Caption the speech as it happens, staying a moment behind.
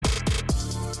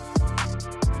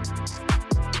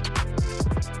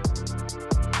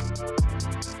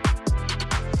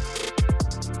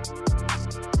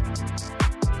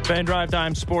Fan Drive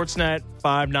Time, Sportsnet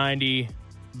 590,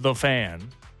 The Fan.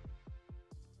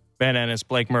 Ben Ennis,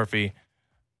 Blake Murphy.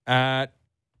 At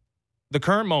the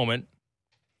current moment,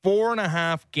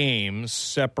 4.5 games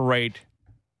separate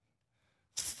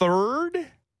third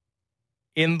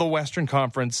in the Western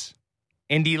Conference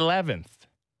and 11th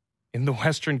in the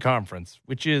Western Conference,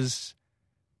 which is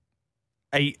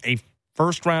a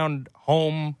first-round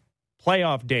home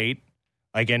playoff date,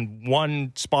 again,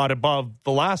 one spot above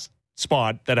the last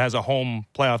spot that has a home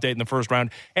playoff date in the first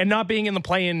round, and not being in the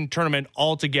play-in tournament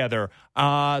altogether.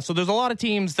 So there's a lot of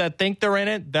teams that think they're in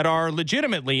it, that are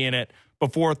legitimately in it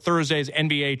before Thursday's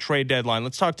NBA trade deadline.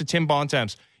 Let's talk to Tim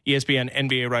Bontemps, ESPN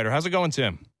NBA writer. How's it going,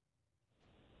 Tim?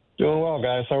 Doing well,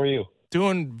 guys. How are you?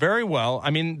 Doing very well.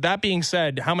 I mean, that being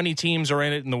said, how many teams are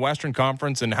in it in the Western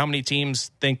Conference, and how many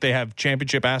teams think they have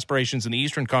championship aspirations in the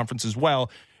Eastern Conference as well?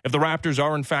 If the Raptors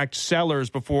are, in fact, sellers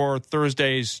before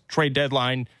Thursday's trade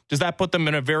deadline, does that put them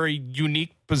in a very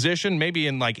unique position, maybe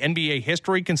in like NBA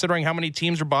history, considering how many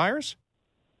teams are buyers?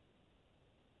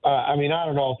 I mean, I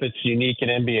don't know if it's unique in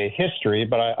NBA history,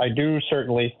 but I do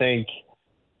certainly think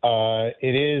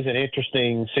it is an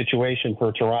interesting situation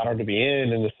for Toronto to be in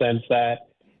the sense that,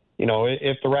 you know,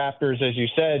 if the Raptors, as you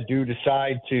said, do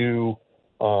decide to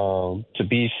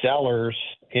be sellers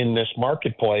in this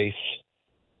marketplace,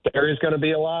 there is going to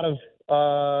be a lot of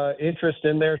interest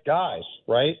in their guys,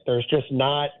 right? There's just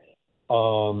not,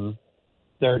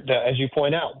 as you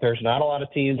point out, there's not a lot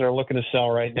of teams that are looking to sell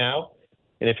right now.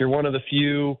 And if you're one of the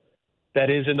few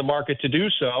that is in the market to do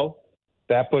so,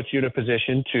 that puts you in a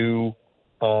position to,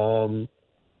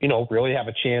 really have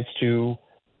a chance to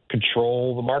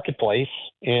control the marketplace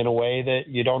in a way that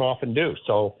you don't often do.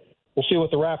 So we'll see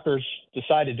what the Raptors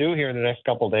decide to do here in the next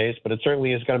couple of days, but it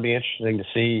certainly is going to be interesting to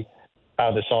see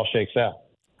how this all shakes out.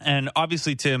 And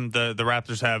obviously, Tim, the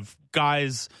Raptors have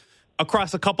guys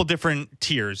across a couple different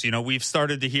tiers. You know, we've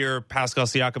started to hear Pascal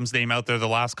Siakam's name out there the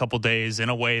last couple days in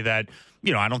a way that,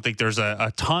 you know, I don't think there's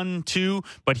a ton to,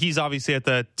 but he's obviously at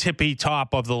the tippy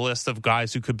top of the list of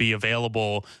guys who could be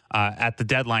available at the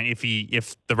deadline if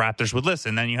the Raptors would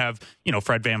listen. Then you have, you know,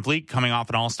 Fred VanVleet coming off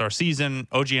an all-star season,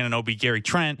 OG Anunoby, Gary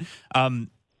Trent.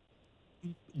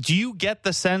 Do you get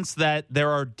the sense that there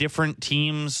are different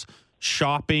teams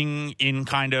shopping in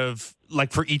kind of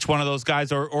like for each one of those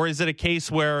guys, or is it a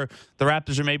case where the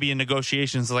Raptors are maybe in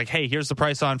negotiations like, hey, here's the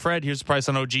price on Fred, here's the price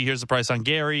on OG, here's the price on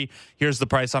Gary, here's the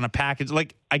price on a package?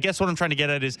 Like, I guess what I'm trying to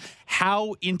get at is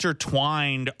how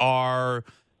intertwined are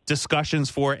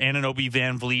discussions for Anunoby,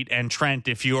 VanVleet, and Trent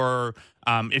if you're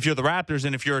the Raptors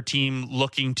and if you're a team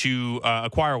looking to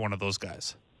acquire one of those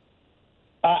guys?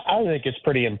 I think it's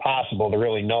pretty impossible to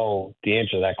really know the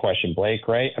answer to that question, Blake,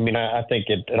 right? I mean, I think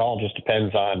it all just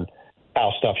depends on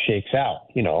how stuff shakes out.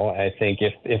 You know, I think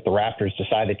if the Raptors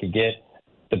decide they could get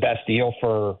the best deal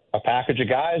for a package of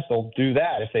guys, they'll do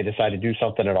that if they decide to do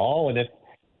something at all. And if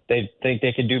they think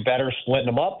they can do better splitting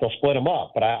them up, they'll split them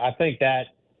up. But I think that,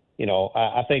 you know,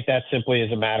 I think that simply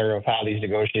is a matter of how these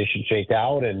negotiations shake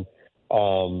out and,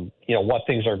 what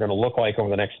things are going to look like over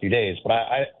the next few days. But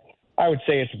I would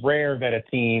say it's rare that a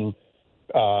team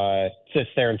sits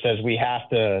there and says we have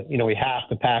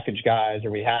to package guys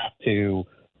or we have to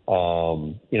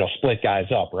split guys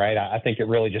up, right? I think it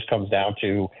really just comes down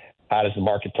to how does the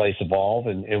marketplace evolve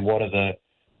and what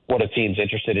are teams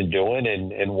interested in doing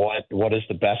and what is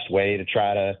the best way to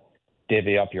try to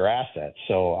divvy up your assets.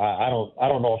 So I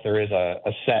don't know if there is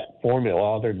a set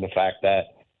formula other than the fact that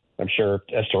I'm sure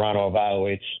as Toronto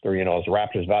evaluates or as the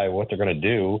Raptors evaluate what they're going to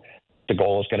do, the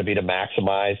goal is going to be to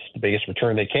maximize the biggest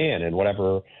return they can and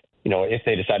whatever, if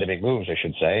they decide to make moves, I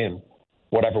should say, and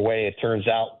whatever way it turns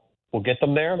out will get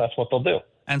them there, that's what they'll do.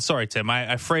 And sorry, Tim,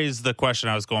 I phrased the question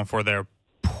I was going for there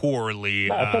poorly.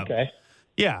 No, it's okay.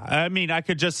 Yeah, I mean, I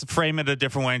could just frame it a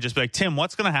different way and just be like, Tim,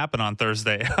 what's going to happen on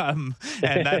Thursday? And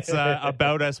that's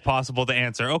about as possible to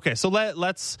answer. Okay, so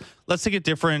let's take a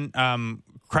different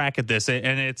crack at this,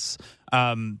 and it's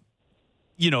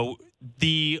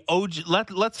the OG.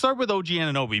 Let's start with OG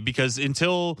Anunoby because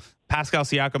until Pascal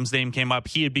Siakam's name came up,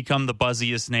 he had become the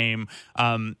buzziest name.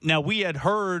 Now we had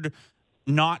heard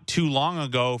not too long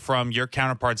ago from your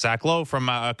counterpart Zach Lowe, from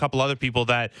a couple other people,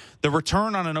 that the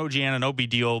return on an OG Anunoby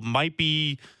deal might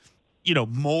be,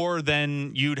 more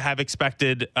than you'd have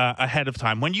expected ahead of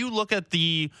time. When you look at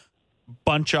the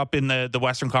bunch up in the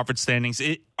Western Conference standings,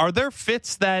 are there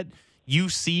fits that you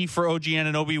see for OG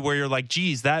Anunoby where you're like,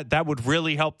 geez, that would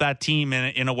really help that team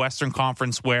in a Western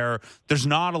Conference where there's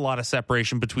not a lot of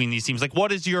separation between these teams? Like,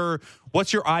 what's your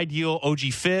ideal OG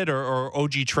fit or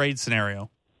OG trade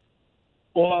scenario?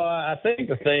 Well, I think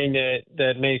the thing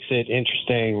that makes it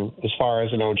interesting as far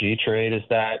as an OG trade is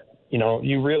that,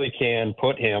 you really can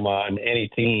put him on any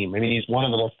team. I mean, he's one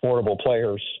of the most portable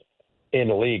players in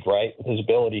the league, right? His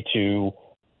ability to,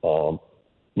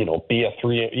 be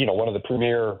one of the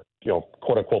premier,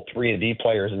 quote unquote 3-and-D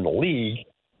players in the league.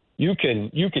 You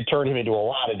could turn him into a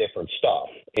lot of different stuff.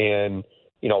 And,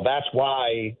 that's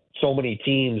why so many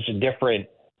teams in different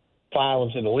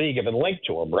files in the league have been linked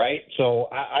to him, right? So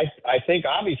I think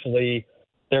obviously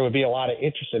there would be a lot of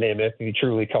interest in him if he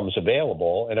truly comes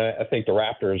available. And I think the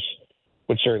Raptors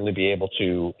would certainly be able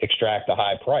to extract a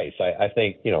high price. I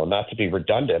think, not to be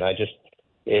redundant,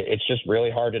 it's just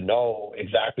really hard to know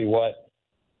exactly what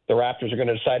the Raptors are going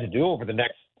to decide to do over the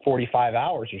next 45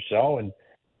 hours or so. And,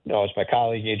 as my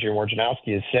colleague Adrian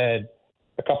Wojnarowski has said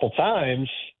a couple times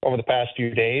over the past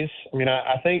few days,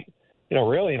 I think,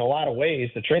 really in a lot of ways,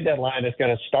 the trade deadline is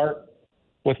going to start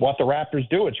with what the Raptors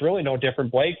do. It's really no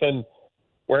different, Blake, than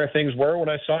where things were when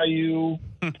I saw you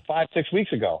 5-6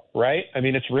 weeks ago, right?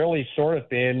 It's really sort of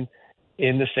been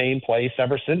in the same place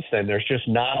ever since then. There's just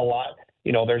not a lot,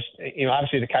 there's,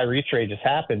 obviously the Kyrie trade just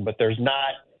happened, but there's not,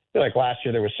 I feel like last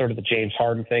year there was sort of the James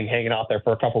Harden thing hanging out there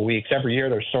for a couple of weeks. Every year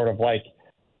there's sort of like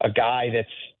a guy that's,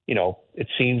 it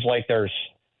seems like there's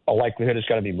a likelihood it's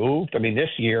going to be moved. This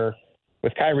year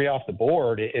with Kyrie off the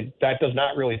board, that does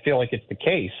not really feel like it's the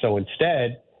case. So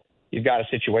instead, you've got a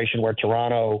situation where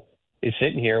Toronto is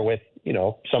sitting here with,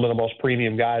 some of the most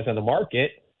premium guys on the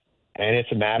market, and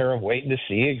it's a matter of waiting to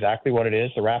see exactly what it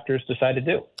is the Raptors decide to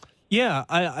do. Yeah,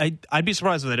 I'd be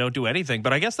surprised if they don't do anything,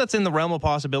 but I guess that's in the realm of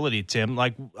possibility, Tim.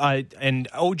 And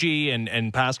OG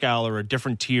and Pascal are a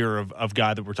different tier of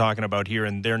guy that we're talking about here,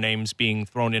 and their names being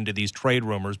thrown into these trade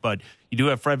rumors. But you do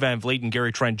have Fred VanVleet and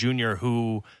Gary Trent Jr.,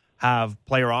 who have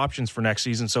player options for next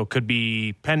season, so could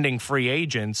be pending free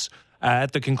agents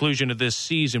at the conclusion of this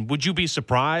season. Would you be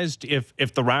surprised if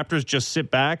the Raptors just sit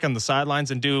back on the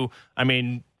sidelines and do,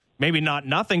 maybe not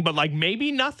nothing, but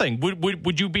maybe nothing?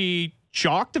 Would you be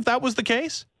shocked if that was the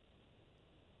case?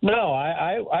 No,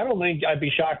 I don't think I'd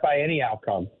be shocked by any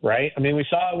outcome, right? We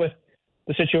saw it with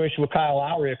the situation with Kyle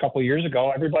Lowry a couple of years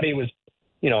ago. Everybody was,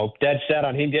 dead set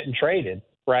on him getting traded,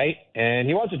 right? And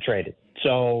he wasn't traded.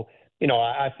 So,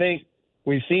 I think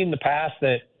we've seen in the past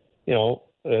that,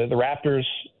 the Raptors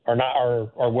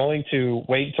are willing to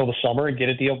wait until the summer and get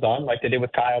a deal done like they did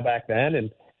with Kyle back then.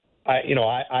 And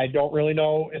I don't really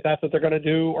know if that's what they're going to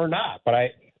do or not, but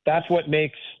that's what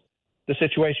makes the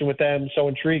situation with them so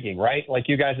intriguing, right? Like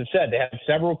you guys have said, they have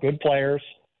several good players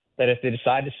that if they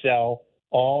decide to sell,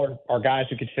 all are guys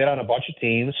who could fit on a bunch of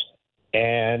teams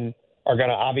and are going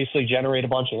to obviously generate a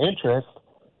bunch of interest,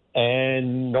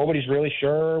 and nobody's really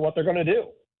sure what they're going to do.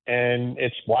 And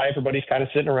it's why everybody's kind of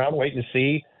sitting around waiting to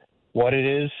see what it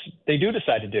is they do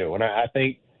decide to do. And I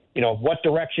think, what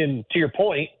direction, to your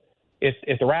point, if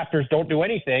the Raptors don't do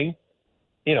anything,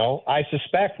 I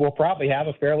suspect we'll probably have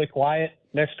a fairly quiet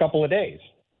next couple of days.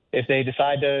 If they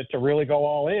decide to really go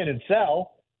all in and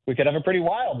sell, we could have a pretty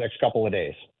wild next couple of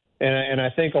days. And I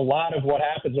think a lot of what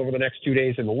happens over the next 2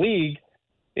 days in the league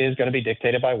is going to be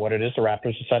dictated by what it is the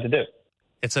Raptors decide to do.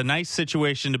 It's a nice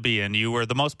situation to be in. You were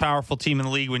the most powerful team in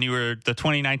the league when you were the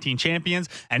 2019 champions,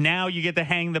 and now you get to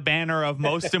hang the banner of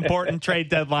most important trade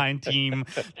deadline team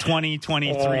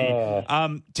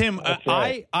 2023. Tim,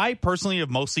 right. I personally have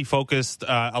mostly focused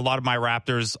a lot of my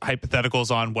Raptors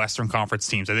hypotheticals on Western Conference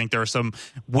teams. I think there are some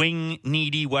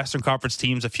wing-needy Western Conference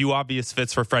teams, a few obvious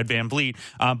fits for Fred VanVleet,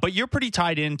 but you're pretty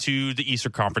tied into the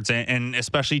Eastern Conference, and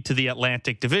especially to the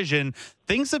Atlantic Division.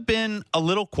 Things have been a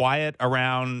little quiet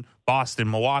around Boston,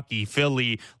 Milwaukee,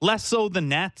 Philly, less so the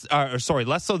Nets,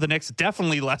 less so the Knicks,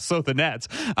 definitely less so the Nets,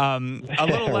 a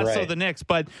little less right. so the Knicks,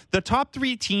 but the top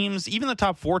 3 teams, even the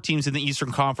top 4 teams in the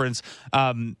Eastern Conference,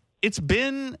 it's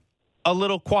been a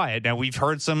little quiet. Now, we've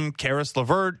heard some Karis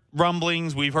LeVert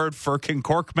rumblings, we've heard Furkan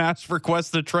Korkmaz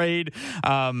request a trade,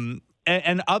 and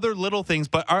other little things,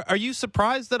 but are you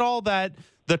surprised at all that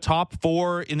the top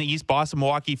 4 in the East, Boston,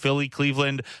 Milwaukee, Philly,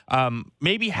 Cleveland,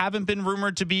 maybe haven't been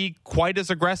rumored to be quite as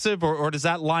aggressive, or does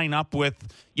that line up with,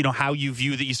 how you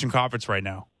view the Eastern Conference right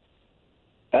now?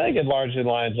 I think it largely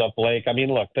lines up, Blake.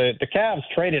 Look, the Cavs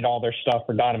traded all their stuff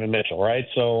for Donovan Mitchell, right?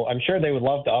 So I'm sure they would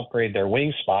love to upgrade their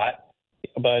wing spot,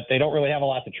 but they don't really have a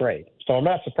lot to trade. So I'm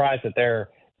not surprised that they're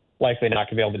likely not going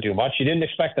to be able to do much. You didn't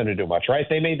expect them to do much, right?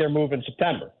 They made their move in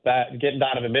September. That getting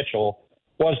Donovan Mitchell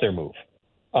was their move.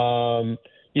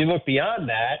 You look beyond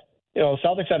that,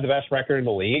 Celtics have the best record in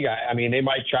the league. They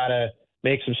might try to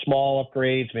make some small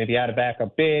upgrades, maybe add a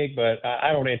backup big, but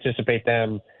I don't anticipate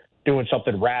them doing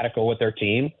something radical with their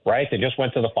team, right? They just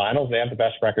went to the finals. They have the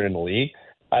best record in the league.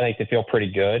 I think they feel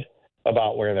pretty good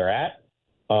about where they're at.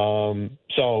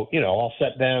 So, I'll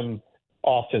set them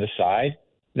off to the side.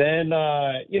 Then,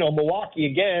 Milwaukee,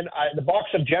 again, the Bucks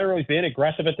have generally been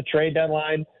aggressive at the trade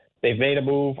deadline. They've made a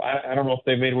move. I don't know if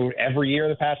they've made a move every year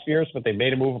the past few years, but they've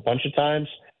made a move a bunch of times.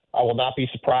 I will not be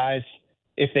surprised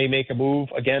if they make a move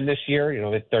again this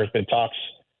year. There's been talks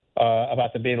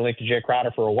about them being linked to Jay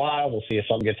Crowder for a while. We'll see if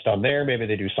something gets done there. Maybe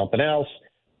they do something else.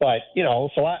 But,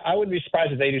 so I wouldn't be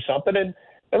surprised if they do something. And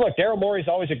look, Daryl Morey's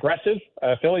always aggressive.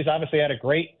 Philly's obviously had a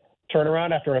great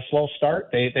turnaround after a slow start.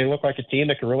 They look like a team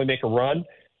that can really make a run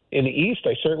in the East.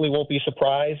 I certainly won't be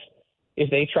surprised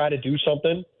if they try to do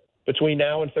something between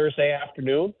now and Thursday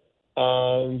afternoon.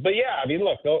 But, yeah, I mean,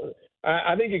 look,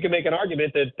 I think you can make an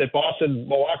argument that Boston,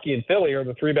 Milwaukee, and Philly are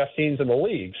the three best teams in the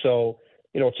league. So,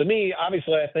 to me,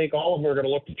 obviously, I think all of them are going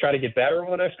to look to try to get better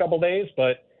over the next couple of days.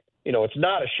 But, it's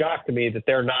not a shock to me that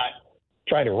they're not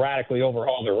trying to radically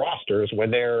overhaul their rosters when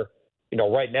they're,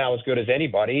 right now as good as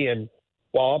anybody. And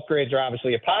while upgrades are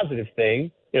obviously a positive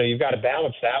thing, you've got to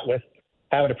balance that with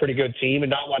having a pretty good team and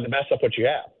not wanting to mess up what you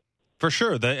have. For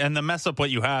sure. And the mess up what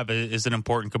you have is an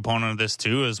important component of this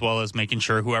too, as well as making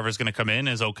sure whoever's going to come in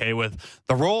is okay with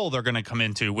the role they're going to come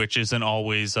into, which isn't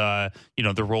always, the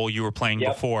role you were playing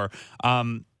before.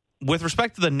 With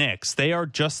respect to the Knicks, they are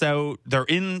just out. They're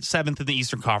in 7th in the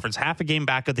Eastern Conference, half a game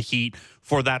back of the Heat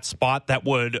for that spot that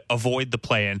would avoid the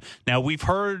play-in. Now, we've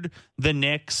heard the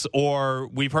Knicks, or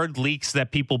we've heard leaks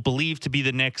that people believe to be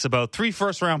the Knicks about 3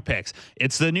 first-round picks.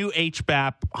 It's the new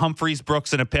HBAP, Humphreys,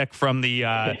 Brooks, and a pick from the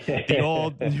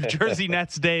old New Jersey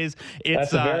Nets days.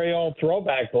 That's a very old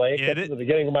throwback, Blake. That's the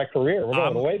beginning of my career. We're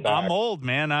going way back. I'm old,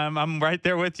 man. I'm right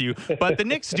there with you. But the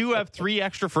Knicks do have 3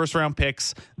 extra first-round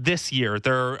picks this year.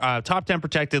 They're top 10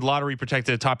 protected, lottery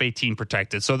protected, top 18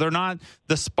 protected. So they're not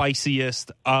the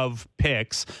spiciest of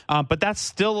picks, but that's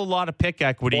still a lot of pick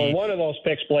equity. Well, one of those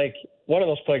picks, Blake,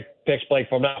 if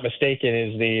I'm not mistaken,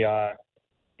 is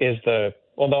the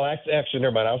well, no, actually,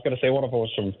 never mind. I was going to say one of them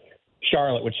was from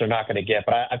Charlotte, which they're not going to get,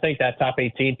 but I think that top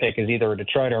 18 pick is either a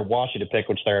Detroit or a Washington pick,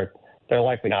 which they're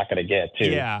likely not going to get,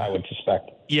 too, I would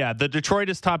suspect. Yeah, the Detroit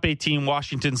is top 18,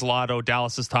 Washington's lotto,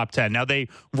 Dallas is top 10. Now, they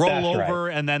roll over,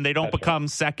 and then they don't become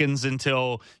seconds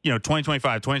until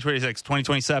 2025, 2026,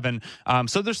 2027.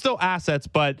 So there's still assets,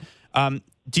 but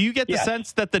do you get the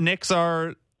sense that the Knicks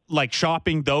are like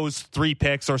shopping those 3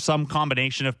 picks or some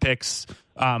combination of picks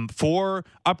for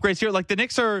upgrades here? Like the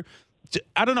Knicks are,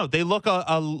 I don't know, they look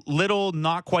a little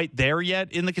not quite there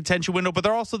yet in the contention window, but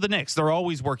they're also the Knicks. They're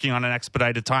always working on an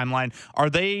expedited timeline. Are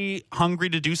they hungry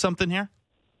to do something here?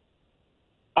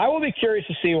 I will be curious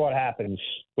to see what happens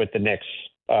with the Knicks,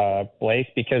 Blake,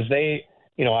 because they,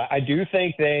 I do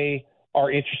think they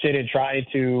are interested in trying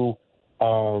to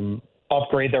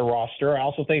upgrade their roster. I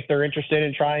also think they're interested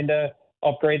in trying to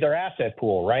upgrade their asset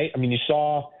pool, right? I mean, you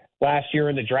saw last year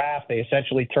in the draft, they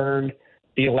essentially turned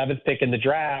the 11th pick in the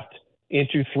draft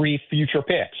into 3 future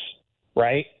picks,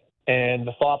 right? And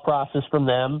the thought process from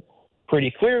them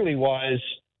pretty clearly was,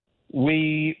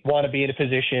 we want to be in a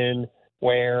position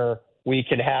where we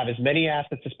can have as many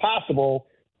assets as possible,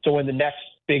 so when the next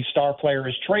big star player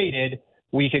is traded,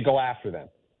 we could go after them,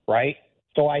 right?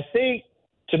 So I think,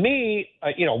 to me,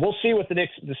 we'll see what the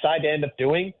Knicks decide to end up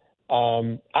doing.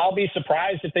 I'll be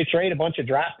surprised if they trade a bunch of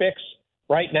draft picks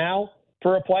right now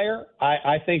for a player.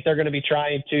 I think they're going to be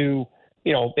trying to,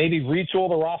 maybe retool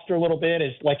the roster a little bit.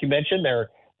 As like you mentioned,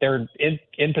 they're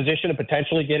in position to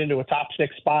potentially get into a top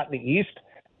 6 spot in the East.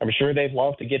 I'm sure they'd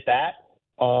love to get that.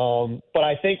 But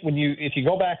I think if you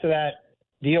go back to that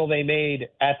deal they made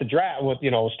at the draft, with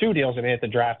it was 2 deals they made at the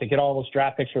draft to get all those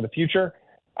draft picks for the future.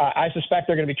 I suspect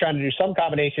they're going to be trying to do some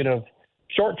combination of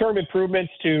short-term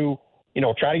improvements to,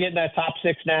 try to get in that top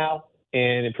 6 now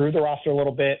and improve the roster a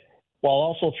little bit, while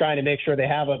also trying to make sure they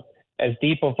have as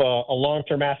deep of a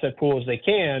long-term asset pool as they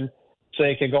can, so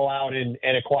they can go out and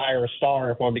acquire a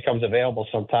star if one becomes available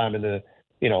sometime in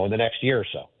the next year or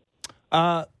so.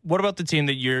 What about the team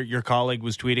that your colleague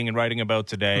was tweeting and writing about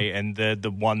today, and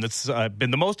the one that's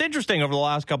been the most interesting over the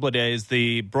last couple of days,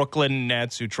 the Brooklyn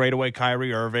Nets, who trade away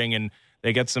Kyrie Irving, and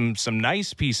they get some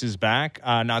nice pieces back,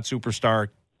 not superstar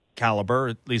caliber,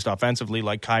 at least offensively,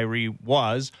 like Kyrie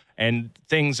was, and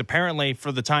things apparently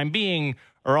for the time being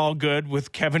are all good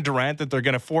with Kevin Durant, that they're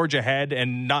going to forge ahead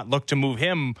and not look to move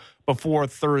him before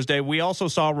Thursday. We also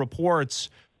saw reports,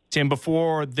 Tim,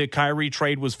 before the Kyrie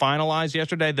trade was finalized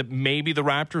yesterday, that maybe the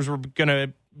Raptors were going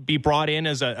to be brought in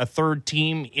as a third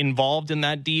team involved in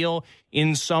that deal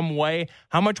in some way.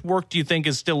 How much work do you think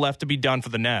is still left to be done for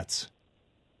the Nets?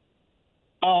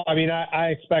 Oh, I mean, I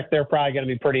expect they're probably going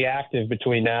to be pretty active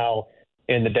between now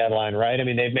and the deadline, right? I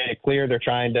mean, they've made it clear they're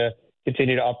trying to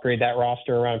continue to upgrade that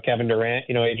roster around Kevin Durant.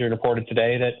 Adrian reported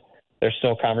today that there's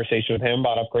still conversation with him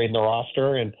about upgrading the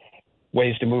roster. And,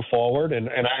 ways to move forward, and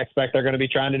I expect they're going to be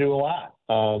trying to do a lot.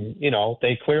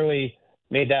 They clearly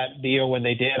made that deal when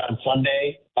they did on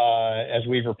Sunday, as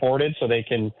we've reported, so they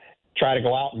can try to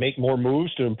go out and make more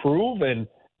moves to improve. And,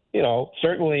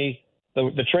 certainly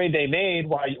the trade they made,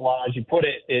 while as you put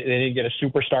it, they didn't get a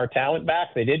superstar talent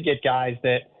back. They did get guys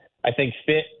that I think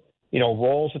fit,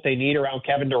 roles that they need around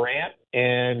Kevin Durant.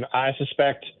 And I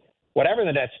suspect whatever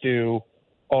the Nets do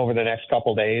over the next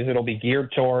couple of days, it'll be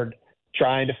geared toward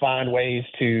trying to find ways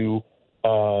to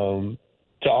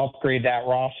upgrade that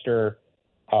roster,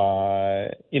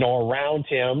 around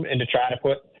him, and to try to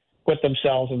put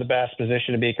themselves in the best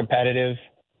position to be competitive,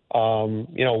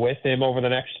 with him over the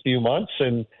next few months,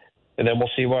 and then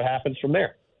we'll see what happens from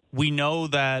there. We know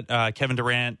that Kevin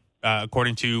Durant,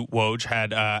 according to Woj,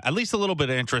 had at least a little bit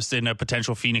of interest in a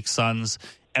potential Phoenix Suns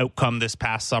outcome this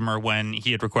past summer when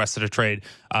he had requested a trade.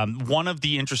 One of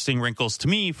the interesting wrinkles to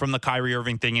me from the Kyrie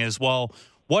Irving thing is, well,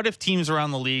 what if teams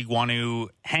around the league want to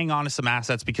hang on to some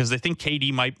assets because they think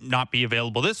KD might not be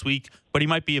available this week, but he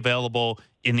might be available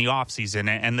in the offseason?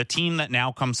 And the team that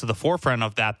now comes to the forefront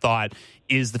of that thought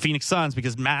is the Phoenix Suns,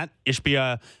 because Matt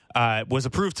Ishbia was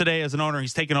approved today as an owner.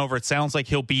 He's taken over. It sounds like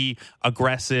he'll be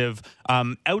aggressive.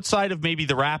 Outside of maybe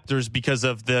the Raptors, because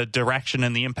of the direction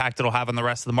and the impact it'll have on the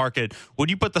rest of the market, would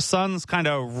you put the Suns kind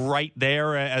of right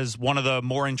there as one of the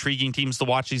more intriguing teams to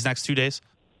watch these next 2 days?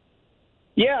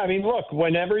 Yeah, I mean, look,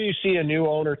 whenever you see a new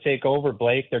owner take over,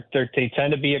 Blake, they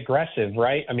tend to be aggressive,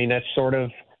 right? I mean, that's sort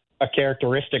of a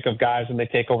characteristic of guys when they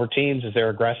take over teams, is they're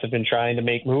aggressive in trying to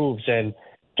make moves. And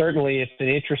certainly it's an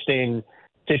interesting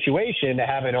situation to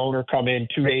have an owner come in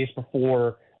 2 days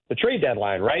before the trade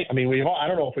deadline, right? I mean, I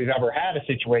don't know if we've ever had a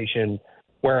situation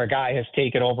where a guy has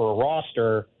taken over a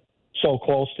roster so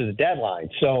close to the deadline.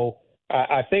 So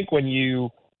I think when you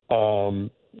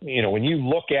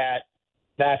look at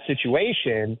that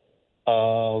situation,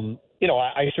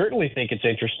 I certainly think it's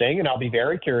interesting, and I'll be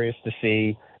very curious to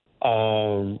see,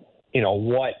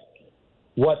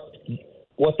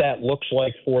 what that looks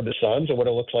like for the Suns and what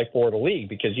it looks like for the league.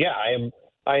 Because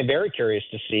I am very curious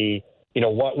to see, we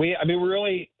don't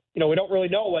really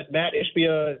know what Matt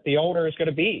Ishbia, the owner, is going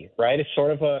to be, right? It's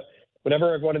sort of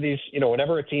whenever one of these,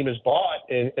 whenever a team is bought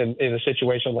in a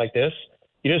situation like this,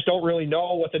 you just don't really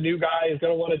know what the new guy is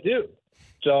going to want to do.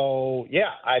 So,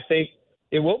 I think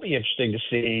it will be interesting to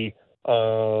see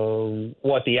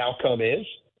what the outcome is.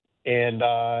 And,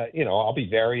 I'll be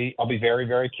very,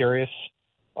 very curious,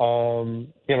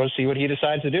 to see what he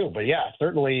decides to do. But,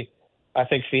 certainly I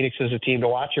think Phoenix is a team to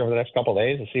watch over the next couple of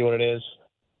days and see what it is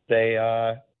they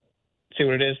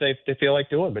feel like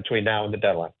doing between now and the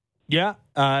deadline. Yeah,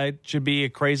 it should be a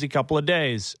crazy couple of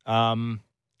days,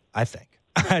 I think.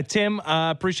 Tim,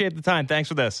 appreciate the time. Thanks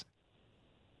for this.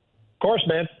 Of course,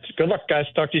 man. Good luck, guys.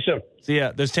 Talk to you soon.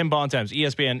 So, there's Tim Bontemps,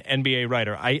 ESPN NBA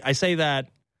writer. I say that,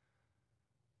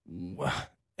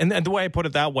 and the way I put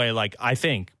it that way, I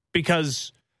think,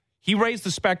 because he raised the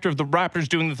specter of the Raptors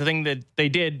doing the thing that they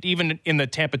did even in the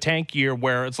Tampa Tank year,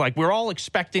 where it's like we're all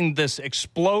expecting this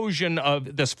explosion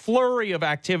of this flurry of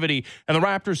activity, and the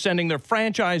Raptors sending their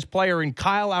franchise player and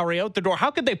Kyle Lowry out the door. How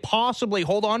could they possibly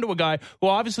hold on to a guy who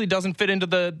obviously doesn't fit into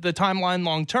the timeline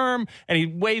long term, and he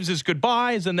waves his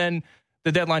goodbyes, and then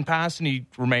the deadline passed and he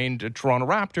remained a Toronto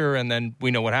Raptor, and then we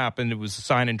know what happened. It was a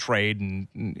sign and trade,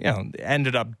 and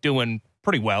ended up doing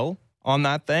pretty well on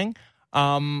that thing.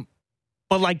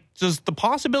 But, does the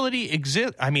possibility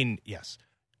exist? I mean, yes,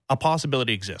 a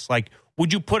possibility exists.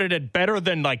 Would you put it at better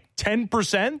than,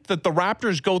 10% that the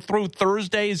Raptors go through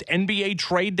Thursday's NBA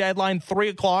trade deadline, 3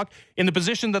 o'clock, in the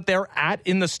position that they're at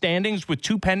in the standings with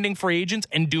 2 pending free agents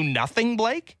and do nothing,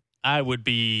 Blake? I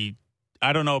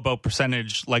don't know about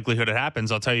percentage likelihood it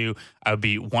happens. I'll tell you, I would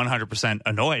be 100%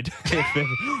 annoyed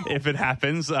if it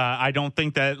happens. I don't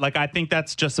think that, I think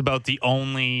that's just about the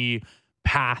only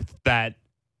path that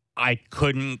I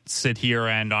couldn't sit here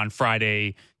and on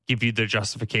Friday give you the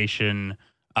justification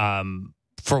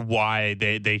for why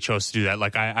they chose to do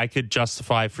that. I could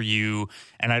justify for you,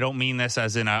 and I don't mean this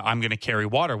as in I'm going to carry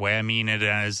water way. I mean it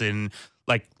as in,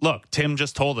 look, Tim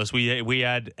just told us, we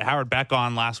had Howard Beck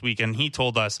on last week, and he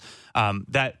told us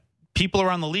that people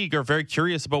around the league are very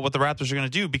curious about what the Raptors are going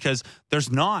to do, because there's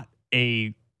not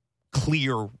a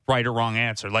clear right or wrong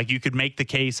answer. You could make the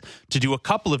case to do a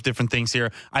couple of different things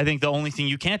here. I think the only thing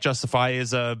you can't justify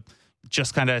is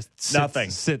just kind of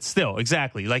sit still.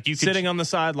 Exactly. You could sitting on the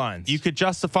sidelines. You could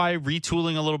justify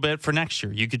retooling a little bit for next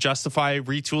year. You could justify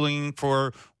retooling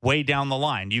for way down the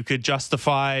line. You could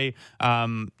justify,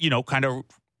 kind of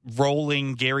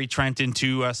rolling Gary Trent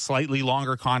into a slightly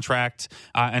longer contract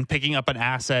and picking up an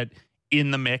asset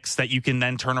in the mix that you can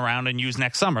then turn around and use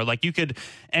next summer. You could,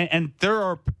 and there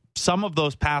are some of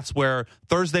those paths where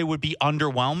Thursday would be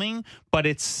underwhelming, but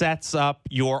it sets up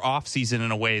your offseason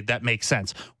in a way that makes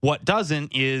sense. What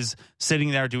doesn't is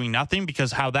sitting there doing nothing,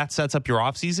 because how that sets up your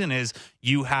offseason is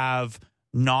you have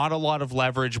not a lot of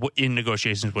leverage in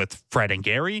negotiations with Fred and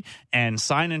Gary, and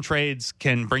sign and trades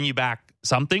can bring you back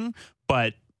something,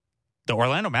 but the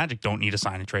Orlando Magic don't need a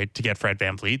sign and trade to get Fred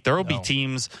VanVleet. There will be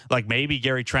teams like maybe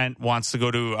Gary Trent wants to go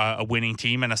to a winning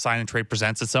team and a sign and trade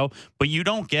presents itself, but you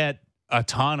don't get a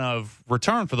ton of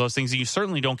return for those things. And you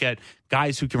certainly don't get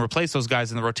guys who can replace those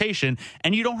guys in the rotation,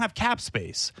 and you don't have cap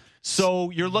space.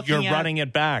 So you're running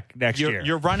it back next year.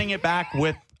 You're running it back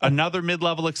with another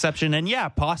mid-level exception, and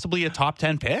possibly a top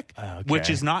 10 pick, which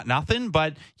is not nothing.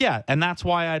 But and that's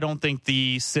why I don't think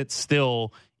the sit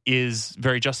still is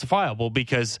very justifiable,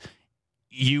 because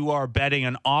you are betting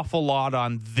an awful lot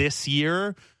on this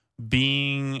year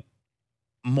being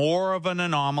more of an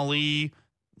anomaly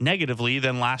negatively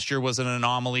than last year was an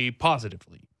anomaly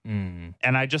positively. And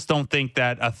I just don't think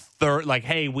that a third, like,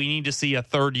 hey, we need to see a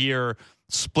third year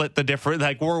split the difference.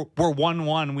 Like, we're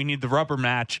 1-1. We need the rubber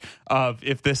match of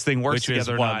if this thing works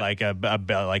together or not. Like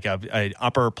a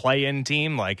upper play-in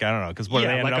team. Like, I don't know, because they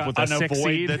ended up with a 6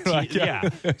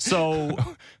 seed. So,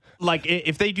 like,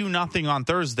 if they do nothing on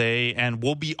Thursday, and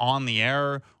we'll be on the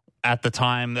air at the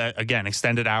time that, again,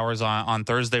 extended hours on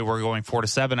Thursday, we're going 4 to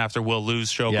 7 after Will Lou's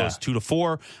show goes 2 to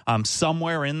 4.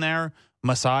 Somewhere in there,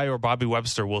 Masai or Bobby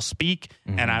Webster will speak,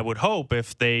 and I would hope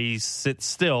if they sit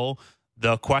still,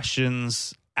 the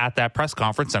questions at that press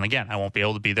conference, and again, I won't be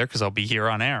able to be there because I'll be here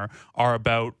on air, are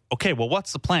about, okay, well,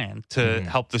 what's the plan to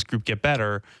help this group get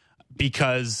better?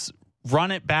 Because run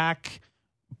it back,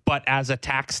 but as a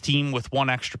tax team with one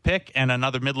extra pick and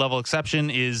another mid-level exception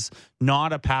is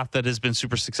not a path that has been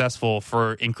super successful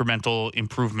for incremental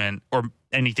improvement or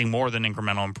anything more than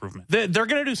incremental improvement. They're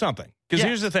going to do something. Because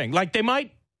here's the thing. Like, they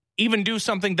might even do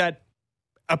something that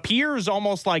appears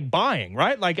almost like buying,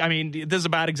 right? Like, I mean, this is a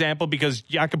bad example because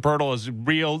Jakob Poeltl is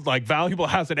real, like, valuable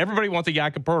asset. Everybody wants a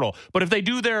Jakob Poeltl. But if they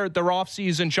do their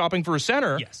off-season shopping for a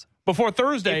center before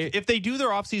Thursday... If they do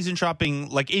their off-season shopping,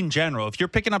 like, in general, if you're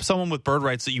picking up someone with bird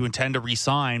rights that you intend to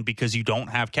re-sign because you don't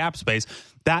have cap space,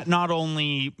 that not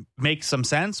only makes some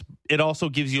sense, it also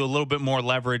gives you a little bit more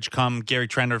leverage come Gary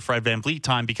Trent or Fred VanVleet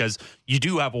time, because you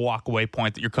do have a walk-away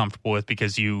point that you're comfortable with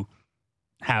because you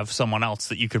have someone else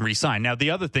that you can re-sign. Now,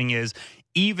 the other thing is,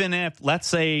 even if, let's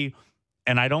say,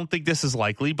 and I don't think this is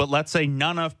likely, but let's say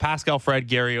none of Pascal, Fred,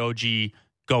 Gary, OG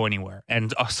go anywhere,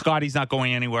 and Scotty's not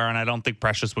going anywhere, and I don't think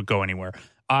Precious would go anywhere.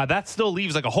 That still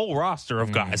leaves like a whole roster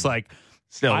of guys. Like,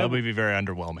 still, that would be very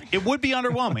underwhelming. It would be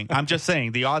underwhelming. I'm just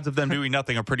saying the odds of them doing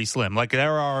nothing are pretty slim. Like,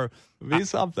 there are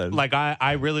something. Like,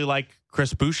 I really like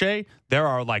Chris Boucher. There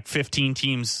are like 15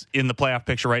 teams in the playoff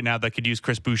picture right now that could use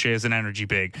Chris Boucher as an energy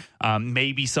big.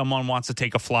 Maybe someone wants to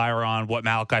take a flyer on what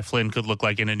Malachi Flynn could look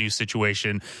like in a new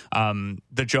situation.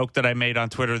 The joke that I made on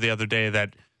Twitter the other day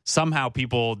that somehow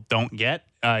people don't get,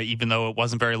 even though it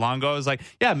wasn't very long ago, is like,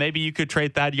 maybe you could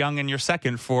trade Thad Young in your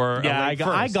second for I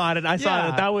got it. I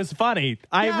saw that was funny.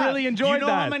 I really enjoyed that. You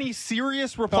know how many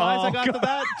serious replies I got to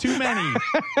that? Too many.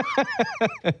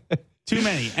 Too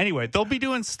many. Anyway, they'll be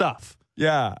doing stuff.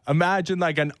 Yeah. Imagine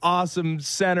like an awesome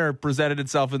center presented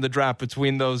itself in the draft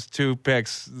between those two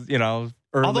picks,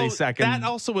 early second. That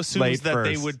also assumes that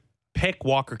they would pick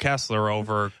Walker Kessler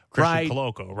over Christian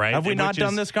Koloko, right? Have we not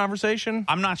done this conversation?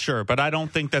 I'm not sure, but I don't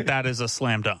think that is a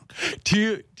slam dunk. Do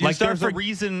you like, there's a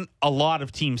reason a lot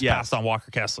of teams passed on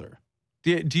Walker Kessler.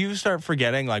 Do you start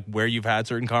forgetting like where you've had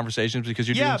certain conversations because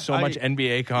you're doing so much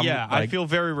NBA content? Yeah, I feel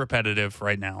very repetitive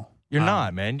right now. You're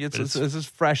not, man. This is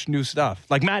fresh, new stuff.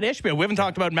 Like Matt Ishbia. We haven't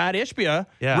talked about Matt Ishbia.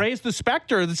 Raised the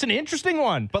specter. That's an interesting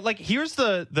one. But like, here's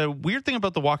the weird thing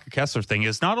about the Walker Kessler thing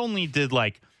is not only did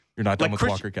you're not done with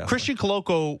Walker Kessler. Christian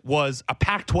Koloko was a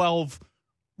Pac-12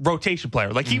 rotation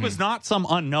player. Like, he was not some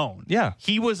unknown. Yeah.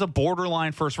 He was a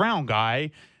borderline first round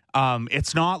guy.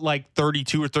 It's not like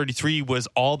 32 or 33 was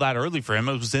all that early for him.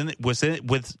 It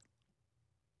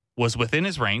was within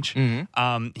his range.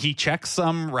 He checks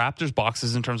some Raptors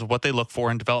boxes in terms of what they look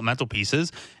for in developmental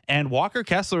pieces. And Walker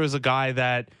Kessler is a guy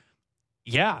that,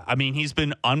 he's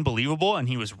been unbelievable, and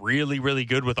he was really, really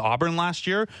good with Auburn last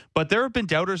year. But there have been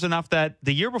doubters enough that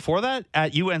the year before that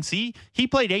at UNC, he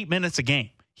played 8 minutes a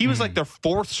game. He was like their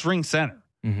fourth string center.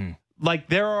 Like,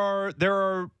 there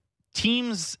are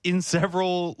teams in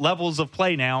several levels of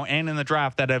play now and in the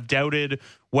draft that have doubted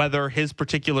whether his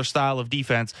particular style of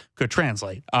defense could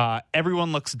translate.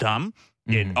 Everyone looks dumb.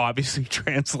 it obviously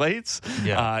translates.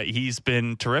 Yeah. He's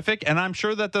been terrific, and I'm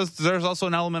sure that there's also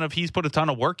an element of he's put a ton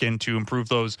of work in to improve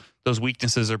those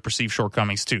weaknesses or perceived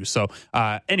shortcomings too. So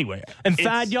anyway, and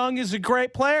Thad Young is a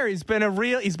great player. He's been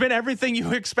everything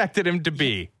you expected him to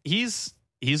be.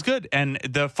 He's good. And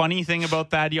the funny thing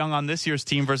about Thad Young on this year's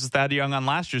team versus Thad Young on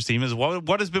last year's team is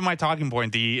what has been my talking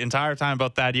point the entire time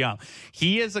about Thad Young.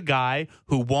 He is a guy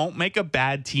who won't make a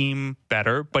bad team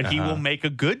better, but he will make a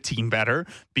good team better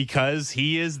because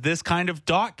he is this kind of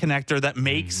dot connector that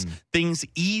makes things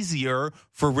easier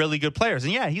for really good players.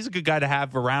 And yeah, he's a good guy to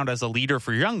have around as a leader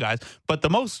for young guys. But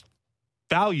the most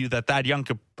value that Thad Young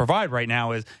could provide right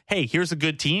now is, hey, here's a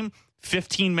good team,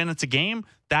 15 minutes a game.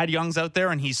 Thad Young's out there,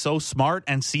 and he's so smart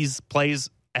and sees plays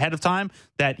ahead of time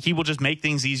that he will just make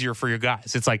things easier for your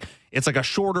guys. It's like a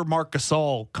shorter Marc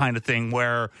Gasol kind of thing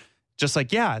where just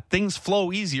like, yeah, things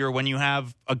flow easier when you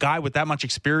have a guy with that much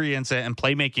experience and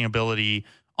playmaking ability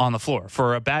on the floor.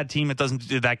 For a bad team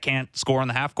that can't score on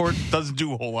the half court, doesn't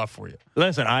do a whole lot for you.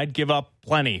 Listen, I'd give up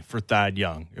plenty for Thad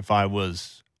Young if I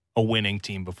was a winning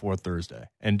team before Thursday.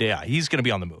 And yeah, he's going to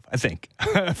be on the move, I think.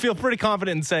 I feel pretty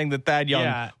confident in saying that Thad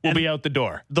Young will be out the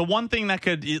door. The one thing that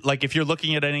could, like if you're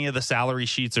looking at any of the salary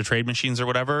sheets or trade machines or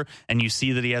whatever, and you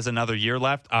see that he has another year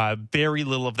left, very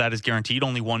little of that is guaranteed,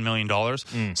 only $1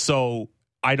 million. So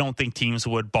I don't think teams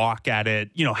would balk at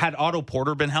it. You know, had Otto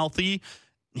Porter been healthy,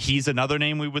 he's another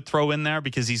name we would throw in there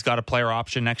because he's got a player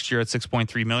option next year at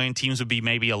 $6.3 million. Teams would be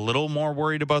maybe a little more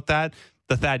worried about that.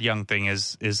 The Thad Young thing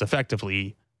is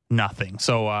effectively nothing.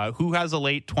 So who has a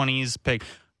late 20s pick?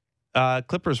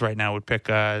 Clippers right now would pick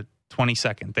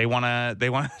 22nd. They want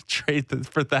to trade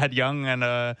for Thad Young and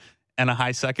a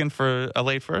high second for a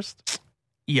late first.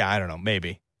 Yeah, I don't know.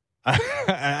 Maybe.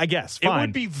 I guess. Fine. It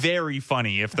would be very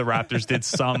funny if the Raptors did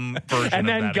some version and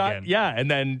then of that again. And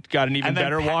then got an even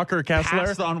better Walker Kessler.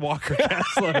 Passed on Walker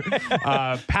Kessler.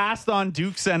 Passed on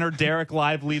Duke center Derek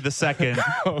Lively II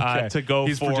to go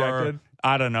He's for projected.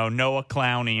 I don't know, Noah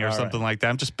Clowney or something like that.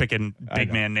 I'm just picking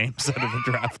big man names out of the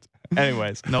draft.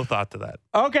 Anyways. No thought to that.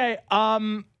 Okay.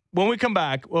 When we come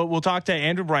back, we'll talk to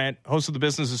Andrew Brandt, host of the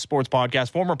Business of Sports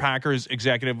podcast, former Packers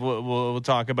executive. We'll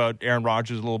talk about Aaron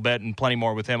Rodgers a little bit and plenty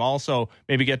more with him. Also,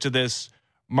 maybe get to this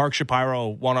Mark Shapiro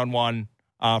one-on-one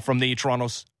from the Toronto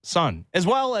Sun, as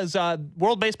well as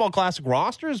World Baseball Classic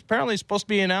rosters. Apparently supposed to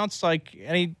be announced like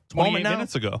any moment now.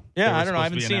 Minutes ago. Yeah, I don't know. I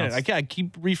haven't seen it. I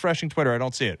keep refreshing Twitter. I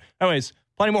don't see it. Anyways,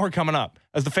 plenty more coming up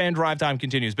as the Fan Drive Time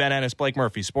continues. Ben Ennis, Blake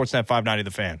Murphy, Sportsnet 590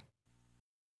 The Fan.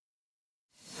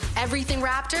 Everything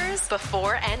Raptors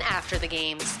before and after the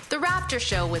games. The Raptor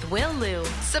Show with Will Liu.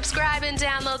 Subscribe and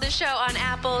download the show on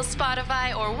Apple,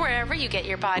 Spotify, or wherever you get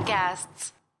your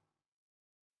podcasts.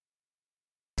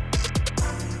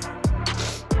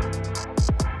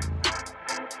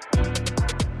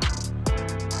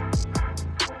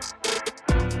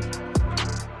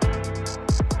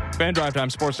 Fan Drive Time,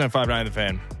 Sportsnet 590 The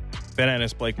Fan. Ben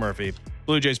Ennis, Blake Murphy.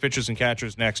 Blue Jays pitchers and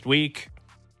catchers next week.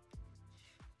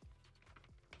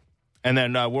 And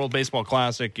then World Baseball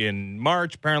Classic in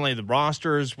March. Apparently the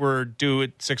rosters were due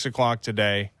at 6 o'clock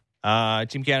today.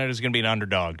 Team Canada is going to be an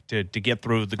underdog to get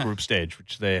through the group stage,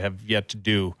 which they have yet to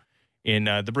do in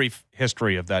the brief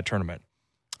history of that tournament.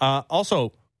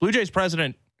 Also, Blue Jays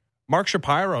president Mark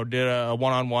Shapiro did a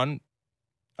one-on-one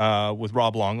with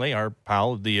Rob Longley, our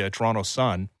pal of the Toronto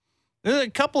Sun. There's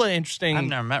a couple of interesting. I've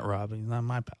never met Rob. He's not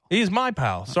my pal. He's my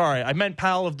pal. Sorry, I meant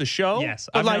pal of the show. Yes,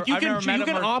 but you can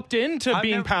opt into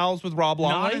being pals with Rob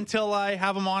Longley. Not until I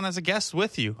have him on as a guest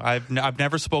with you. I've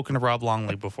never spoken to Rob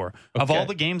Longley before. Okay. Of all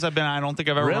the games I've been, I don't think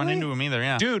I've ever run into him either.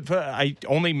 Yeah, dude, I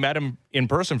only met him in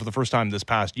person for the first time this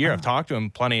past year. I've talked to him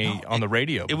plenty on the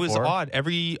radio. It was odd.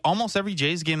 Almost every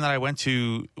Jays game that I went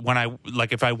to,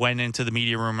 if I went into the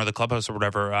media room or the clubhouse or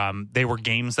whatever, they were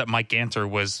games that Mike Ganter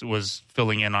was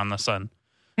filling in on the Sun.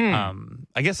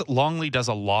 I guess Longley does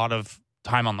a lot of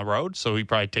time on the road, so he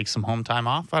probably takes some home time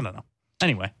off. I don't know.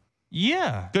 Anyway,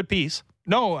 yeah, good piece.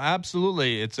 No,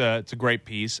 absolutely, it's a great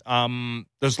piece.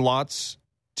 There's lots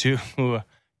to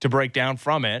break down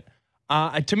from it.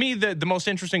 To me, the most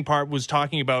interesting part was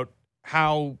talking about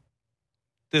how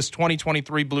this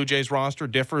 2023 Blue Jays roster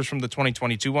differs from the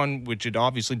 2022 one, which it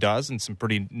obviously does in some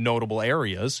pretty notable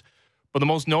areas. But the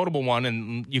most notable one,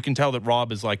 and you can tell that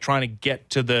Rob is like trying to get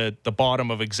to the bottom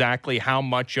of exactly how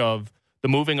much of the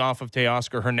moving off of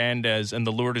Teoscar Hernandez and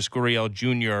the Lourdes Gurriel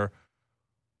Jr.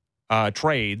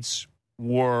 Trades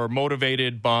were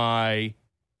motivated by,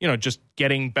 just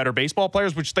getting better baseball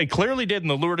players, which they clearly did in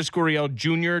the Lourdes Gurriel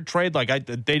Jr. trade.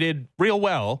 They did real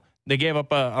well. They gave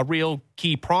up a real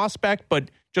key prospect,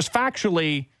 but just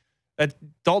factually,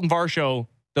 Dalton Varsho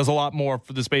does a lot more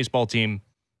for this baseball team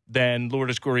than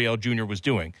Lourdes Gurriel Jr. was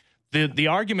doing. The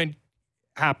argument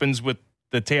happens with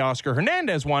the Teoscar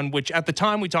Hernandez one, which at the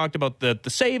time we talked about the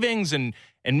savings and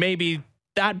maybe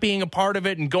that being a part of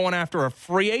it and going after a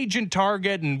free agent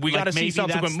target, and we got to see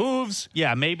subsequent moves.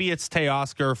 Yeah, maybe it's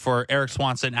Teoscar for Eric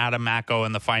Swanson, Adam Macko,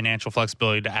 and the financial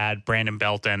flexibility to add Brandon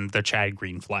Belt and the Chad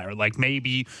Green flyer. Like,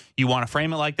 maybe you want to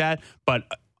frame it like that, but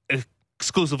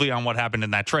exclusively on what happened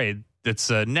in that trade, it's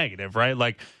a negative, right?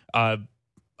 Like,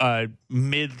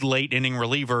 mid-late inning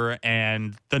reliever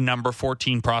and the number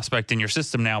 14 prospect in your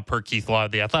system now per Keith Law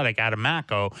of The Athletic, Adam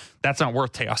Macko, that's not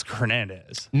worth Teoscar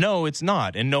Hernandez. No, it's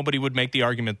not. And nobody would make the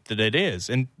argument that it is.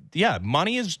 And yeah,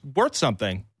 money is worth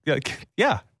something.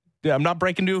 Yeah. I'm not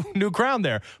breaking new ground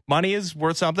there. Money is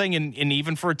worth something. And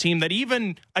even for a team that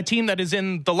is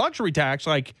in the luxury tax,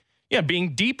 like, yeah,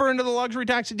 being deeper into the luxury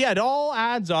tax, yeah, it all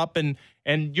adds up.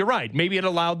 And you're right. Maybe it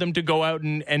allowed them to go out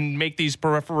and make these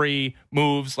periphery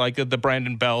moves like the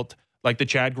Brandon Belt, like the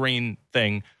Chad Green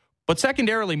thing. But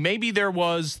secondarily, maybe there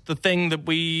was the thing that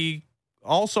we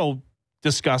also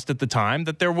discussed at the time,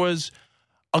 that there was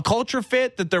a culture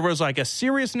fit, that there was like a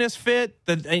seriousness fit.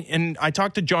 And I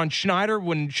talked to John Schneider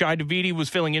when Shai Davidi was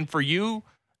filling in for you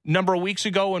a number of weeks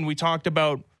ago, and we talked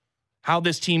about how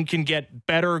this team can get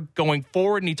better going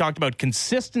forward. And he talked about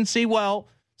consistency. Well,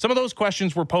 some of those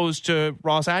questions were posed to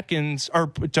Ross Atkins or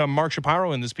to Mark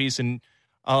Shapiro in this piece, and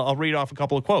I'll read off a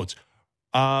couple of quotes.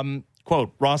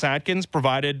 Quote, Ross Atkins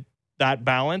provided that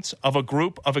balance of a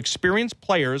group of experienced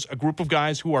players, a group of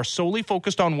guys who are solely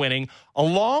focused on winning,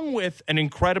 along with an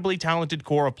incredibly talented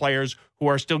core of players who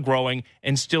are still growing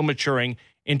and still maturing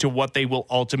into what they will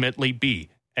ultimately be.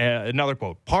 Another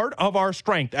quote, part of our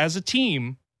strength as a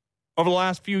team over the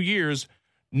last few years,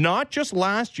 not just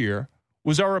last year,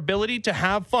 was our ability to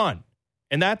have fun.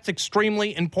 And that's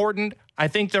extremely important. I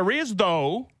think there is,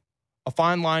 though, a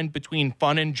fine line between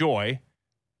fun and joy.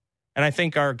 And I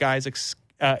think our guys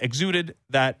exuded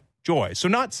that joy. So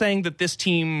not saying that this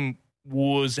team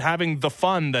was having the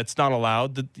fun that's not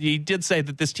allowed. He did say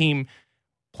that this team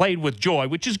played with joy,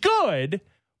 which is good,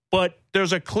 but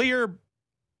there's a clear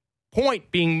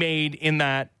point being made in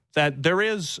that there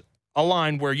is a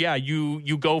line where, yeah,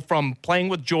 you go from playing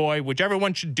with joy, which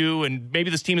everyone should do, and maybe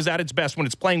this team is at its best when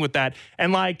it's playing with that,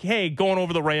 and like, hey, going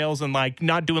over the rails and like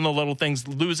not doing the little things,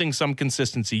 losing some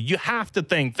consistency. You have to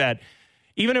think that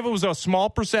even if it was a small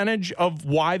percentage of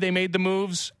why they made the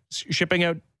moves, shipping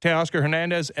out Teoscar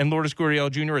Hernandez and Lourdes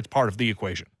Gurriel Jr., it's part of the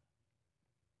equation.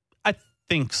 I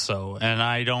think so, and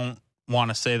I don't want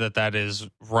to say that is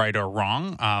right or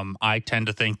wrong. I tend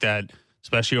to think that,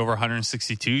 especially over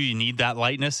 162, you need that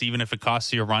lightness, even if it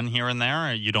costs you a run here and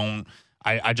there. You don't.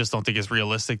 I just don't think it's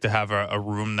realistic to have a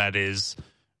room that is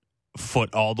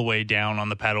foot all the way down on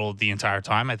the pedal the entire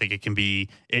time. I think it can be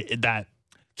that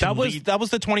was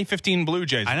the 2015 Blue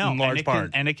Jays. I know, in large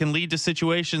part, and it can lead to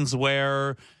situations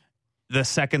where the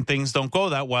second things don't go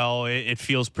that well, it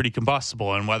feels pretty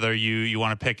combustible. And whether you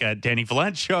want to pick at Danny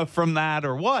Valencia from that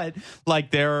or what,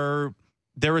 like there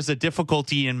is a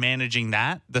difficulty in managing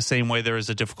that the same way there is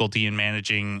a difficulty in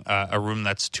managing a room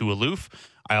that's too aloof.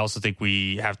 I also think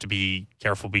we have to be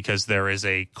careful because there is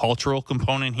a cultural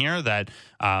component here that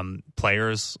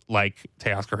players like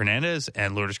Teoscar Hernandez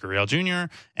and Lourdes Gurriel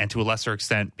Jr., and to a lesser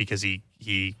extent because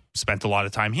he spent a lot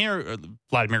of time here,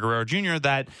 Vladimir Guerrero Jr.,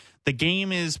 that the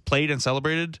game is played and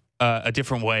celebrated a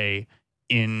different way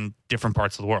in different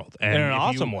parts of the world. And in an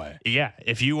awesome way. Yeah.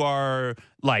 If you are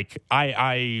like,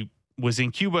 I was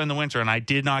in Cuba in the winter and I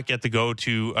did not get to go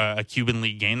to a Cuban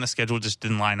League game. The schedule just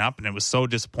didn't line up and it was so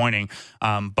disappointing.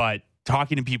 But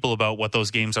talking to people about what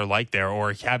those games are like there,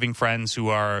 or having friends who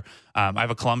are, I have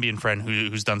a Colombian friend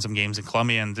who's done some games in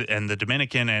Colombia and the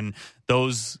Dominican, and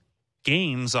those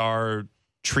games are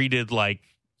treated like,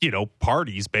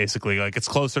 parties basically. Like it's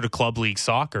closer to club league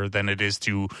soccer than it is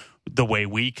to the way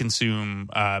we consume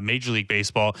Major League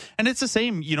Baseball. And it's the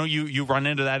same, you run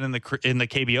into that in the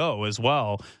KBO as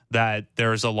well, that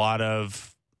there's a lot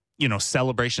of,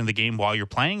 celebration of the game while you're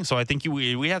playing. So I think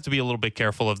we have to be a little bit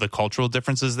careful of the cultural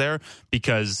differences there,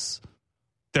 because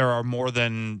there's more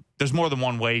than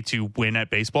one way to win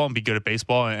at baseball and be good at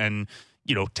baseball and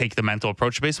take the mental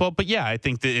approach to baseball. But yeah, I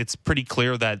think that it's pretty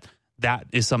clear that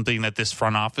is something that this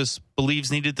front office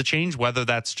believes needed to change, whether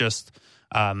that's just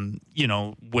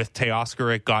with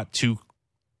Teoscar, it got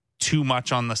too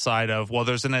much on the side of, well,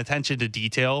 there's an attention to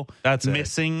detail that's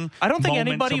missing. I don't think moment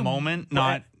anybody to moment,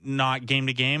 not game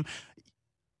to game.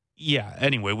 Yeah.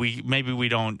 Anyway, we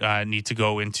don't need to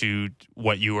go into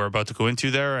what you were about to go into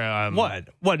there.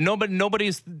 What?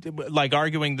 Nobody's like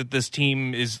arguing that this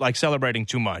team is like celebrating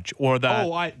too much, or that.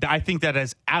 Oh, I think that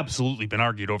has absolutely been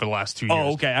argued over the last 2 years.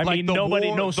 Oh, okay. I mean,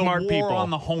 no smart people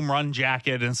on the home run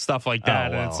jacket and stuff like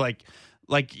that. Oh, wow. And it's like,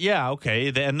 yeah,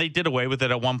 okay. And they did away with it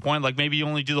at one point. Like maybe you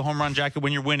only do the home run jacket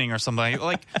when you're winning or something.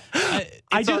 Like,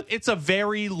 it's a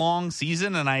very long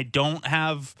season, and I don't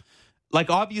have. Like,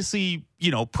 obviously,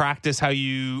 practice how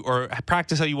you want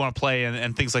to play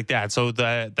and things like that. So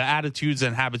the attitudes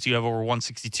and habits you have over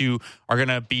 162 are going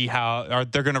to be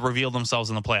they're going to reveal themselves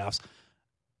in the playoffs.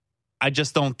 I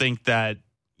just don't think that,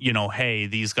 hey,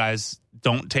 these guys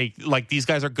these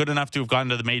guys are good enough to have gotten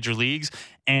to the major leagues.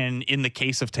 And in the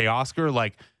case of Teoscar,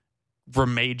 like,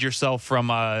 remade yourself from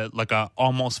a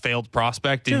almost failed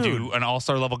prospect into an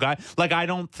all-star level guy. Like, I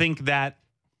don't think that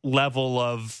level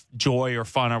of joy or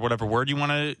fun or whatever word you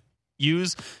want to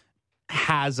use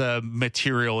has a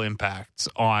material impact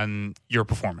on your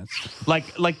performance.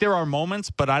 Like there are moments,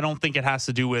 but I don't think it has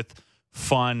to do with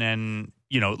fun and,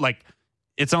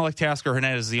 it's not like Teoscar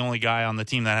Hernandez is the only guy on the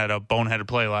team that had a boneheaded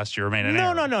play last year or made an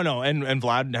error. No. And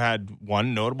Vlad had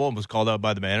one notable and was called out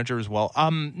by the manager as well.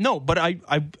 No, but I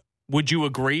would you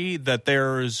agree that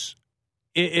there's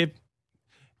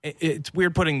it's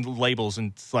weird putting labels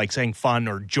and like saying fun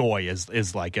or joy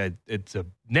is like it's a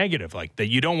negative, like that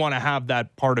you don't want to have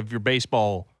that part of your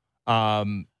baseball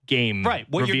game. Right.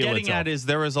 What you're getting itself. at is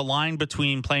there is a line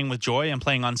between playing with joy and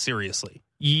playing unseriously.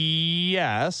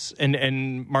 Yes,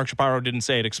 and Mark Shapiro didn't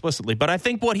say it explicitly, but I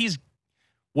think what he's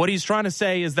trying to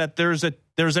say is that there's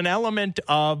an element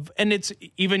of, and it's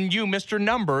even you, Mr.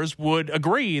 Numbers, would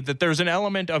agree that there's an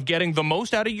element of getting the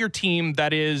most out of your team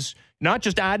that is not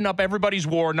just adding up everybody's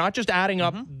WAR, not just adding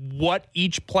up what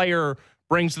each player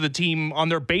brings to the team on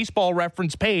their baseball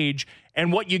reference page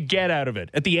and what you get out of it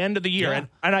at the end of the year. Yeah.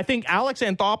 And I think Alex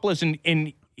Anthopoulos,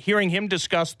 in hearing him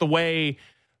discuss the way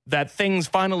that things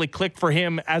finally clicked for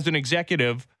him as an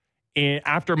executive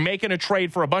after making a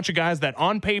trade for a bunch of guys that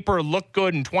on paper looked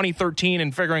good in 2013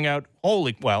 and figuring out,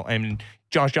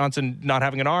 Josh Johnson not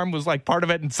having an arm was like part of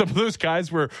it, and some of those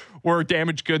guys were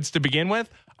damaged goods to begin with.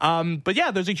 But yeah,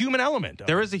 there's a human element.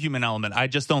 There is a human element. I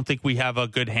just don't think we have a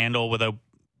good handle without.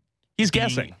 He's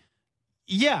guessing.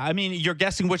 Yeah, I mean, you're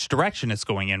guessing which direction it's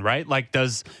going in, right? Like,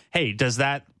 does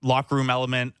that locker room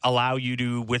element allow you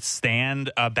to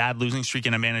withstand a bad losing streak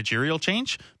and a managerial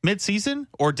change mid-season,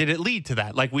 or did it lead to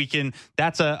that? Like,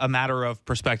 that's a matter of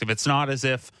perspective. It's not as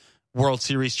if World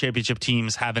Series championship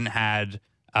teams haven't had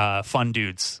fun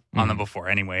dudes on them before.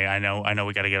 Anyway, I know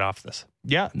we got to get off this.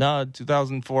 Yeah, no,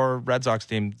 2004 Red Sox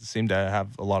team seemed to have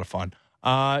a lot of fun.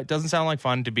 It doesn't sound like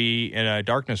fun to be in a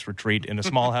darkness retreat in a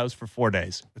small house for 4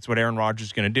 days. That's what Aaron Rodgers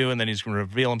is going to do, and then he's going to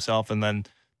reveal himself, and then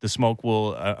the smoke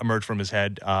will emerge from his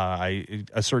head,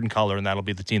 a certain color, and that'll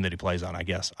be the team that he plays on, I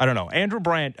guess. I don't know. Andrew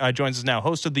Brandt joins us now,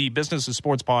 host of the Business of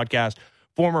Sports podcast,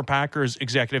 former Packers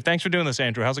executive. Thanks for doing this,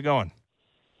 Andrew. How's it going?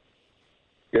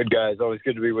 Good, guys. Always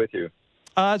good to be with you.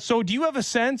 So do you have a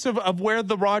sense of where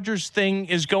the Rodgers thing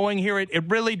is going here? It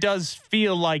really does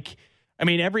feel like, I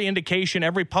mean, every indication,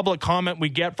 every public comment we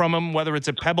get from him, whether it's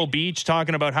at Pebble Beach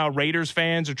talking about how Raiders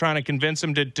fans are trying to convince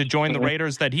him to join the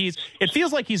Raiders, that it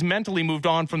feels like he's mentally moved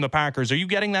on from the Packers. Are you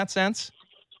getting that sense?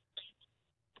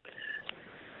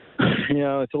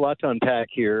 It's a lot to unpack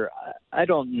here. I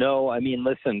don't know. I mean,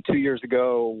 listen, 2 years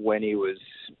ago when he was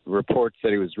reports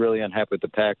that he was really unhappy with the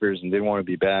Packers and didn't want to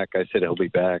be back, I said he'll be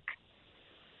back.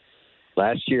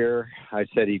 Last year, I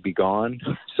said he'd be gone.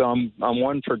 So I'm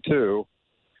 1 for 2.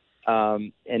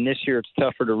 And this year it's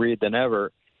tougher to read than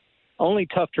ever. Only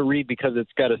tough to read because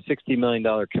it's got a $60 million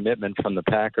commitment from the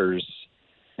Packers,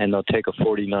 and they'll take a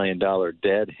 $40 million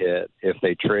dead hit if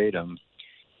they trade him.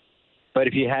 But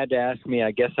if you had to ask me,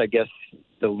 I guess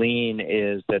the lean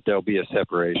is that there'll be a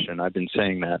separation. I've been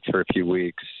saying that for a few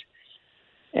weeks.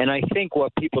 And I think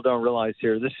what people don't realize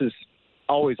here, this is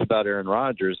always about Aaron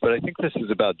Rodgers, but I think this is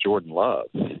about Jordan Love.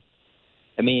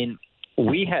 I mean,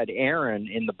 we had Aaron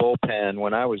in the bullpen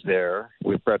when I was there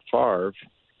with Brett Favre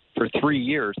for 3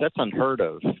 years. That's unheard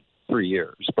of, 3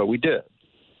 years, but we did.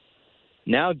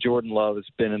 Now Jordan Love has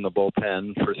been in the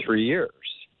bullpen for 3 years.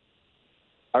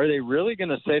 Are they really going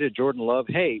to say to Jordan Love,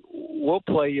 hey, we'll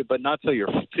play you, but not till your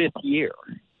 5th year?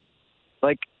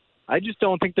 Like, I just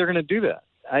don't think they're going to do that.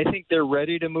 I think they're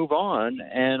ready to move on,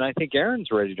 and I think Aaron's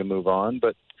ready to move on,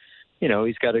 but,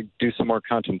 he's got to do some more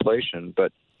contemplation.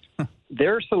 But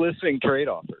they're soliciting trade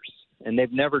offers, and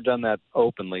they've never done that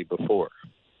openly before.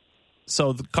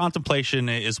 So the contemplation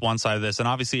is one side of this, and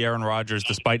obviously Aaron Rodgers,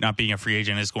 despite not being a free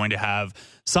agent, is going to have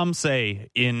some say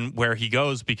in where he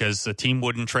goes because the team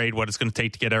wouldn't trade what it's going to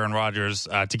take to get Aaron Rodgers,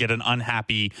 to get an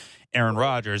unhappy Aaron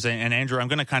Rodgers. And Andrew, I'm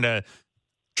going to kind of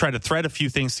try to thread a few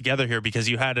things together here because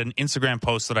you had an Instagram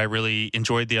post that I really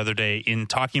enjoyed the other day in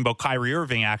talking about Kyrie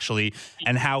Irving, actually,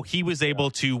 and how he was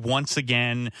able to once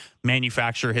again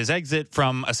manufacture his exit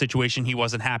from a situation he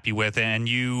wasn't happy with. And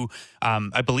you,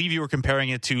 I believe you were comparing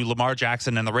it to Lamar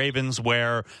Jackson and the Ravens,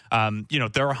 where, they're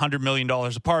 $100 million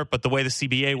apart, but the way the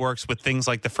CBA works with things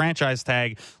like the franchise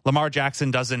tag, Lamar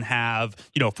Jackson doesn't have,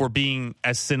 if we're being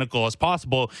as cynical as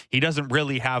possible, he doesn't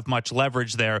really have much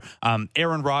leverage there.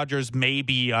 Aaron Rodgers may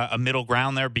be a middle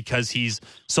ground there because he's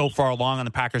so far along, and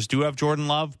the Packers do have Jordan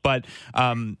Love. But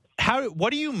what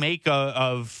do you make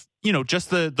of just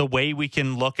the way we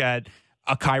can look at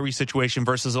a Kyrie situation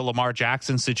versus a Lamar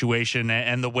Jackson situation,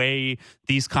 and the way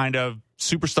these kind of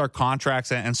superstar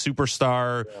contracts and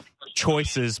superstar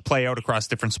choices play out across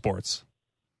different sports?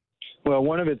 Well,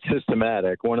 one of it's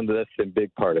systematic. That's the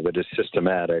big part of it is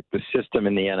systematic. The system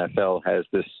in the NFL has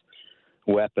this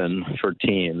weapon for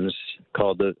teams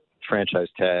called the franchise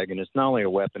tag, and it's not only a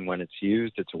weapon when it's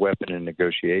used, it's a weapon in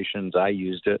negotiations. I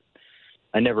used it.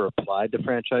 I never applied the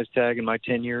franchise tag in my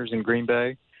 10 years in Green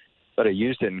Bay, but I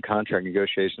used it in contract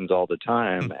negotiations all the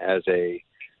time as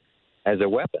a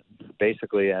weapon,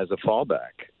 basically as a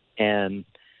fallback. And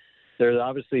there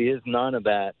obviously is none of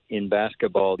that in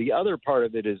basketball. The other part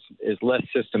of it is less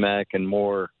systematic and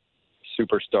more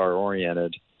superstar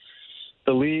oriented.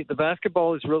 The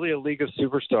basketball is really a league of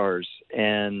superstars,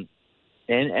 and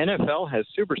NFL has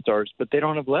superstars, but they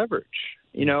don't have leverage.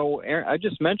 I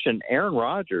just mentioned Aaron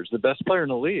Rodgers, the best player in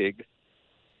the league,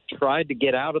 tried to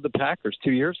get out of the Packers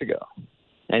 2 years ago,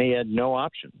 and he had no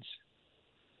options.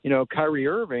 Kyrie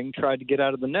Irving tried to get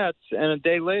out of the Nets, and a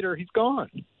day later, he's gone.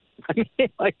 I mean,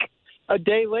 like a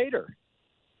day later.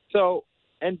 So,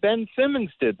 and Ben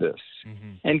Simmons did this,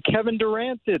 and Kevin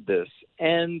Durant did this,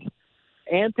 and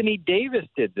Anthony Davis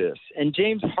did this, and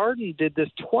James Harden did this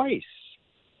twice.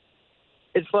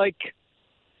 It's like,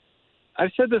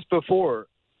 I've said this before,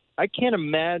 I can't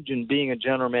imagine being a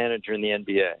general manager in the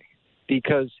NBA,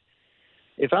 because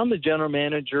if I'm the general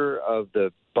manager of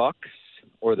the Bucks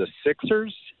or the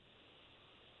Sixers,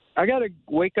 I got to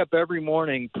wake up every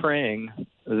morning praying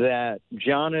that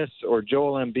Giannis or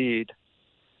Joel Embiid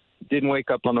didn't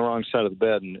wake up on the wrong side of the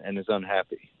bed and is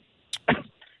unhappy.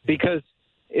 Because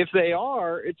if they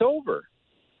are, it's over.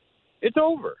 It's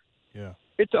over. Yeah.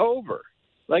 It's over.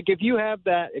 Like if you have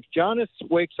that, if Giannis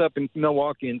wakes up in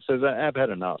Milwaukee and says, I've had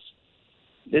enough,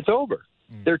 it's over.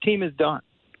 Their team is done.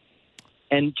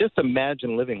 And just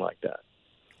imagine living like that.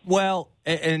 Well,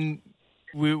 and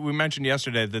we mentioned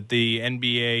yesterday that the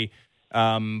NBA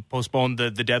postponed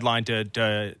the deadline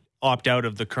to opt out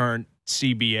of the current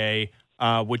CBA,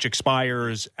 which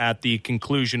expires at the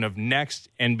conclusion of next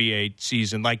NBA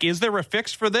season. Like, is there a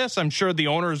fix for this? I'm sure the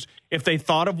owners, if they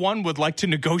thought of one, would like to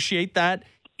negotiate that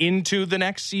into the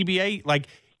next CBA. Like,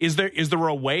 is there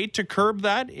a way to curb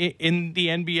that in the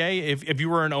NBA? If you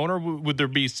were an owner, would there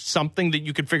be something that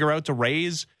you could figure out to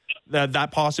raise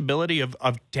that possibility of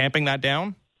tamping that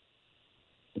down?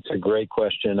 It's a great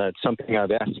question. It's something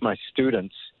I've asked my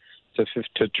students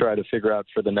to try to figure out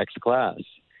for the next class.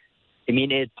 I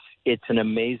mean, it's an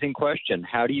amazing question.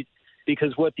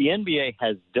 Because what the NBA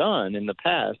has done in the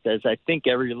past, as I think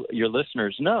your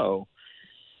listeners know,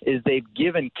 is they've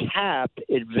given cap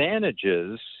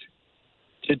advantages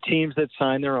to teams that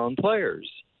sign their own players,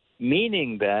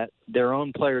 meaning that their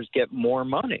own players get more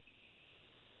money.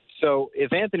 So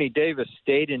if Anthony Davis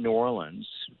stayed in New Orleans,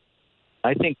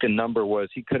 I think the number was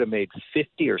he could have made $50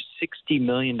 or $60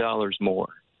 million more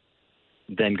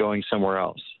than going somewhere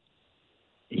else.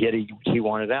 Yet he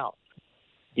wanted out.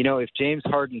 If James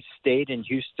Harden stayed in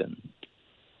Houston,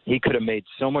 he could have made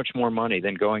so much more money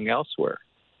than going elsewhere.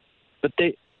 But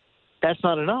that's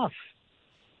not enough.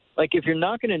 Like, if you're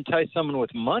not going to entice someone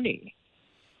with money,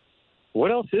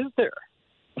 what else is there?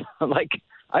 Like,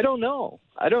 I don't know.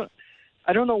 I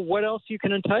don't know what else you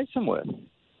can entice them with.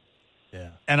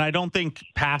 Yeah. And I don't think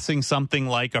passing something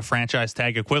like a franchise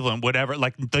tag equivalent would ever,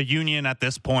 like the union at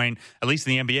this point, at least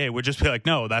in the NBA, would just be like,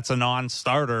 no, that's a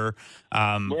non-starter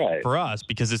for us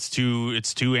because it's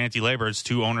too anti-labor, it's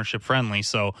too ownership friendly.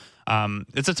 So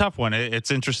it's a tough one.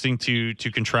 It's interesting to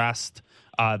contrast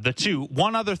the two.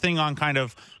 One other thing on kind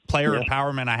of player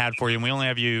empowerment I had for you, and we only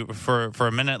have you for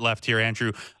a minute left here,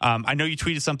 Andrew. I know you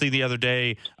tweeted something the other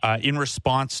day in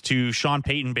response to Sean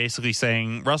Payton basically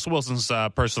saying Russell Wilson's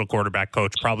personal quarterback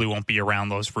coach probably won't be around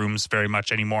those rooms very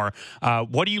much anymore.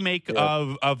 What do you make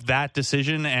of that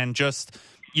decision? And just,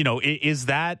 is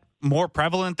that more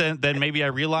prevalent than maybe I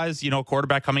realized. A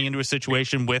quarterback coming into a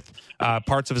situation with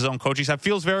parts of his own coaching staff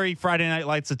feels very Friday Night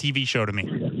Lights, a TV show to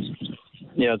me.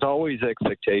 Yeah, it's always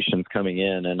expectations coming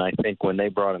in, and I think when they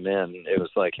brought him in, it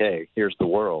was like, hey, here's the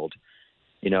world.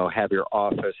 Have your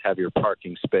office, have your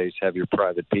parking space, have your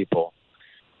private people.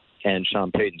 And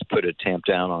Sean Payton's put a tamp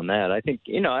down on that. I think,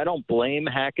 I don't blame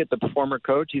Hackett, the former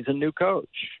coach. He's a new coach.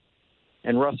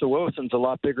 And Russell Wilson's a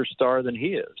lot bigger star than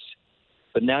he is.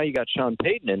 But now you got Sean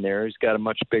Payton in there. He's got a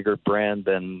much bigger brand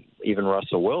than even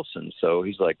Russell Wilson. So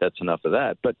he's like, that's enough of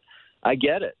that. But I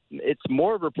get it. It's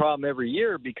more of a problem every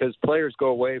year because players go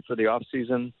away for the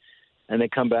offseason and they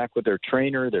come back with their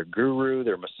trainer, their guru,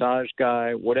 their massage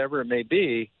guy, whatever it may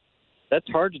be. That's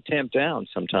hard to tamp down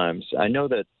sometimes. I know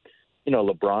that,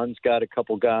 LeBron's got a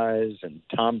couple guys and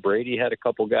Tom Brady had a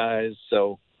couple guys.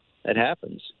 So it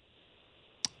happens.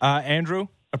 Andrew,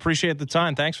 appreciate the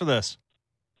time. Thanks for this.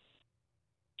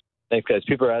 Thanks, guys.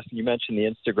 People are asking, you mentioned the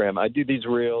Instagram. I do these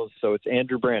reels, so it's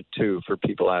Andrew Brandt 2 for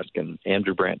people asking.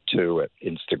 Andrew Brandt 2 at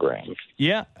Instagram.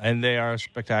 Yeah, and they are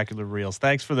spectacular reels.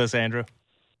 Thanks for this, Andrew.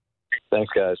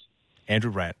 Thanks, guys.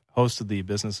 Andrew Brandt, host of the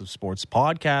Business of Sports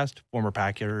podcast, former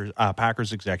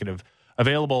Packers executive,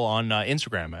 available on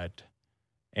Instagram at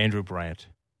Andrew Brandt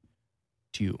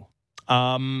 2.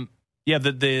 Yeah,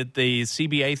 the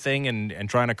CBA thing and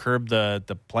trying to curb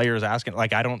the players asking,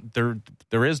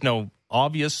 there is no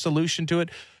obvious solution to it.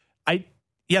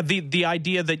 The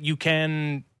idea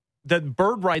that that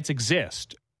bird rights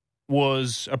exist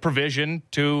was a provision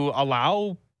to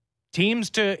allow teams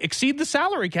to exceed the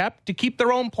salary cap to keep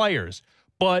their own players,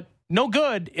 but no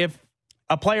good if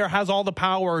a player has all the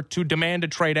power to demand a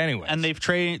trade anyway. And they've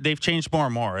changed more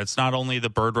and more. It's not only the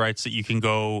bird rights that you can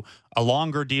go a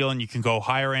longer deal and you can go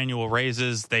higher annual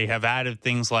raises. They have added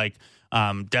things like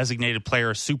designated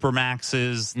player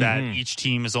supermaxes that each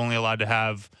team is only allowed to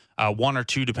have one or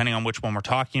two, depending on which one we're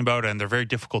talking about, and they're very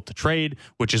difficult to trade,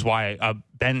 which is why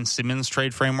Ben Simmons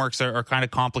trade frameworks are kind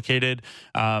of complicated.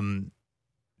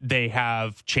 They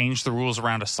have changed the rules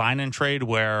around a sign-and trade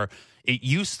where it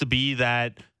used to be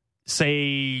that,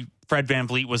 say, Fred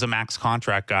VanVleet was a max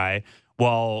contract guy.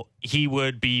 Well, he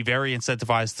would be very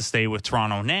incentivized to stay with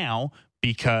Toronto now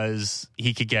because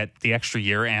he could get the extra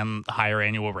year and higher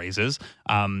annual raises.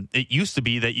 It used to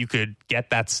be that you could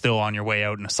get that still on your way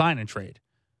out in a sign-and trade.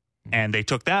 And they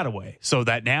took that away so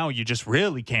that now you just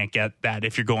really can't get that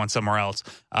if you're going somewhere else.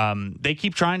 They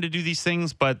keep trying to do these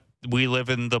things, but we live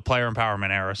in the player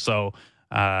empowerment era. So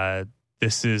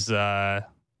this is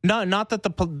not that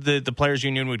the players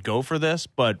union would go for this,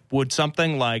 but would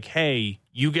something like, hey,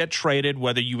 you get traded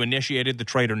whether you initiated the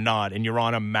trade or not, and you're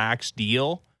on a max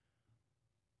deal,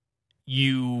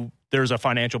 there's a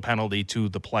financial penalty to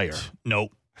the player.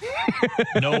 Nope.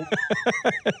 Nope.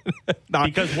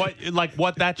 Because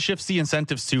what that shifts the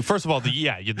incentives to. First of all, the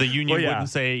union wouldn't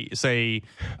say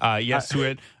yes to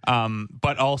it.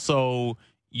 But also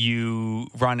you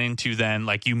run into then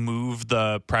you move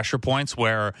the pressure points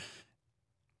where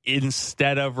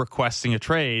instead of requesting a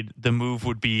trade, the move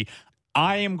would be,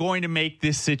 I am going to make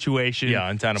this situation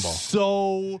untenable,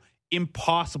 so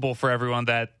impossible for everyone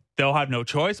that they'll have no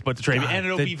choice but to trade. And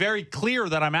it'll be very clear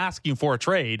that I'm asking for a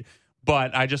trade,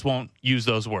 but I just won't use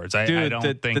those words. I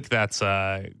don't think that's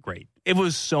great. It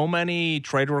was so many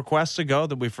trade requests ago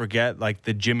that we forget,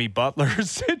 the Jimmy Butler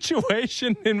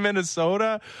situation in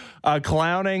Minnesota,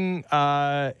 clowning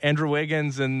Andrew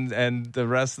Wiggins and the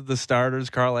rest of the starters,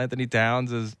 Karl Anthony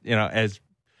Towns, as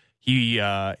he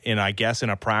in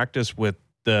a practice with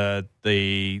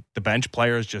the bench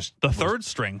players, third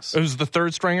strings. It was the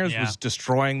third stringers was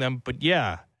destroying them. But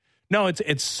no,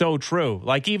 it's so true.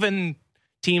 Even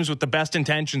teams with the best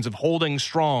intentions of holding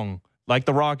strong, like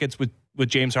the Rockets with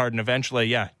James Harden,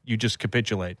 eventually, you just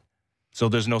capitulate. So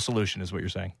there's no solution, is what you're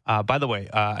saying. By the way,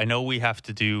 I know we have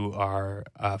to do our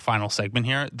final segment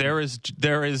here. There is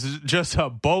just a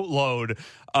boatload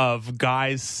of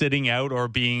guys sitting out or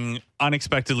being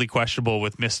unexpectedly questionable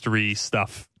with mystery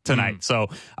stuff tonight. So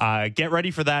get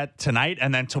ready for that tonight.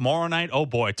 And then tomorrow night, oh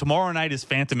boy, tomorrow night is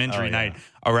phantom injury night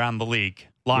around the league.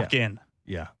 Lock in.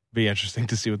 Yeah. Be interesting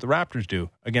to see what the Raptors do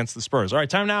against the Spurs. All right,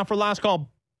 time now for last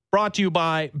call, brought to you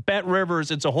by Bet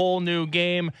Rivers. It's a whole new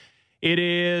game. It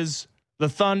is the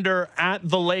Thunder at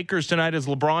the Lakers tonight as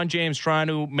LeBron James trying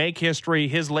to make history.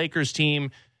 His Lakers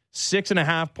team,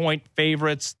 6.5-point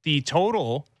favorites. The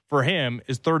total for him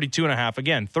is 32.5.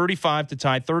 Again, 35 to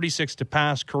tie, 36 to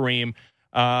pass Kareem.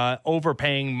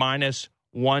 Overpaying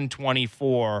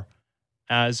 -124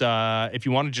 as if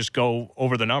you want to just go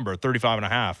over the number,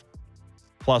 35.5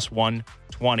 plus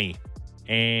 120.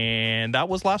 And that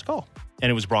was last call.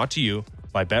 And it was brought to you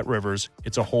by Bet Rivers.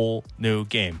 It's a whole new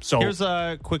game. So here's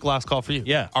a quick last call for you.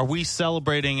 Yeah. Are we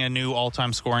celebrating a new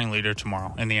all-time scoring leader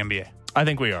tomorrow in the NBA? I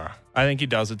think we are. I think he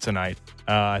does it tonight.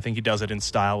 I think he does it in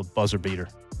style with buzzer beater.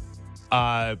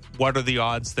 What are the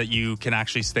odds that you can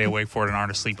actually stay awake for it and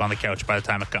aren't asleep on the couch by the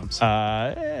time it comes?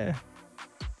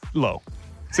 Low.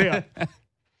 See ya.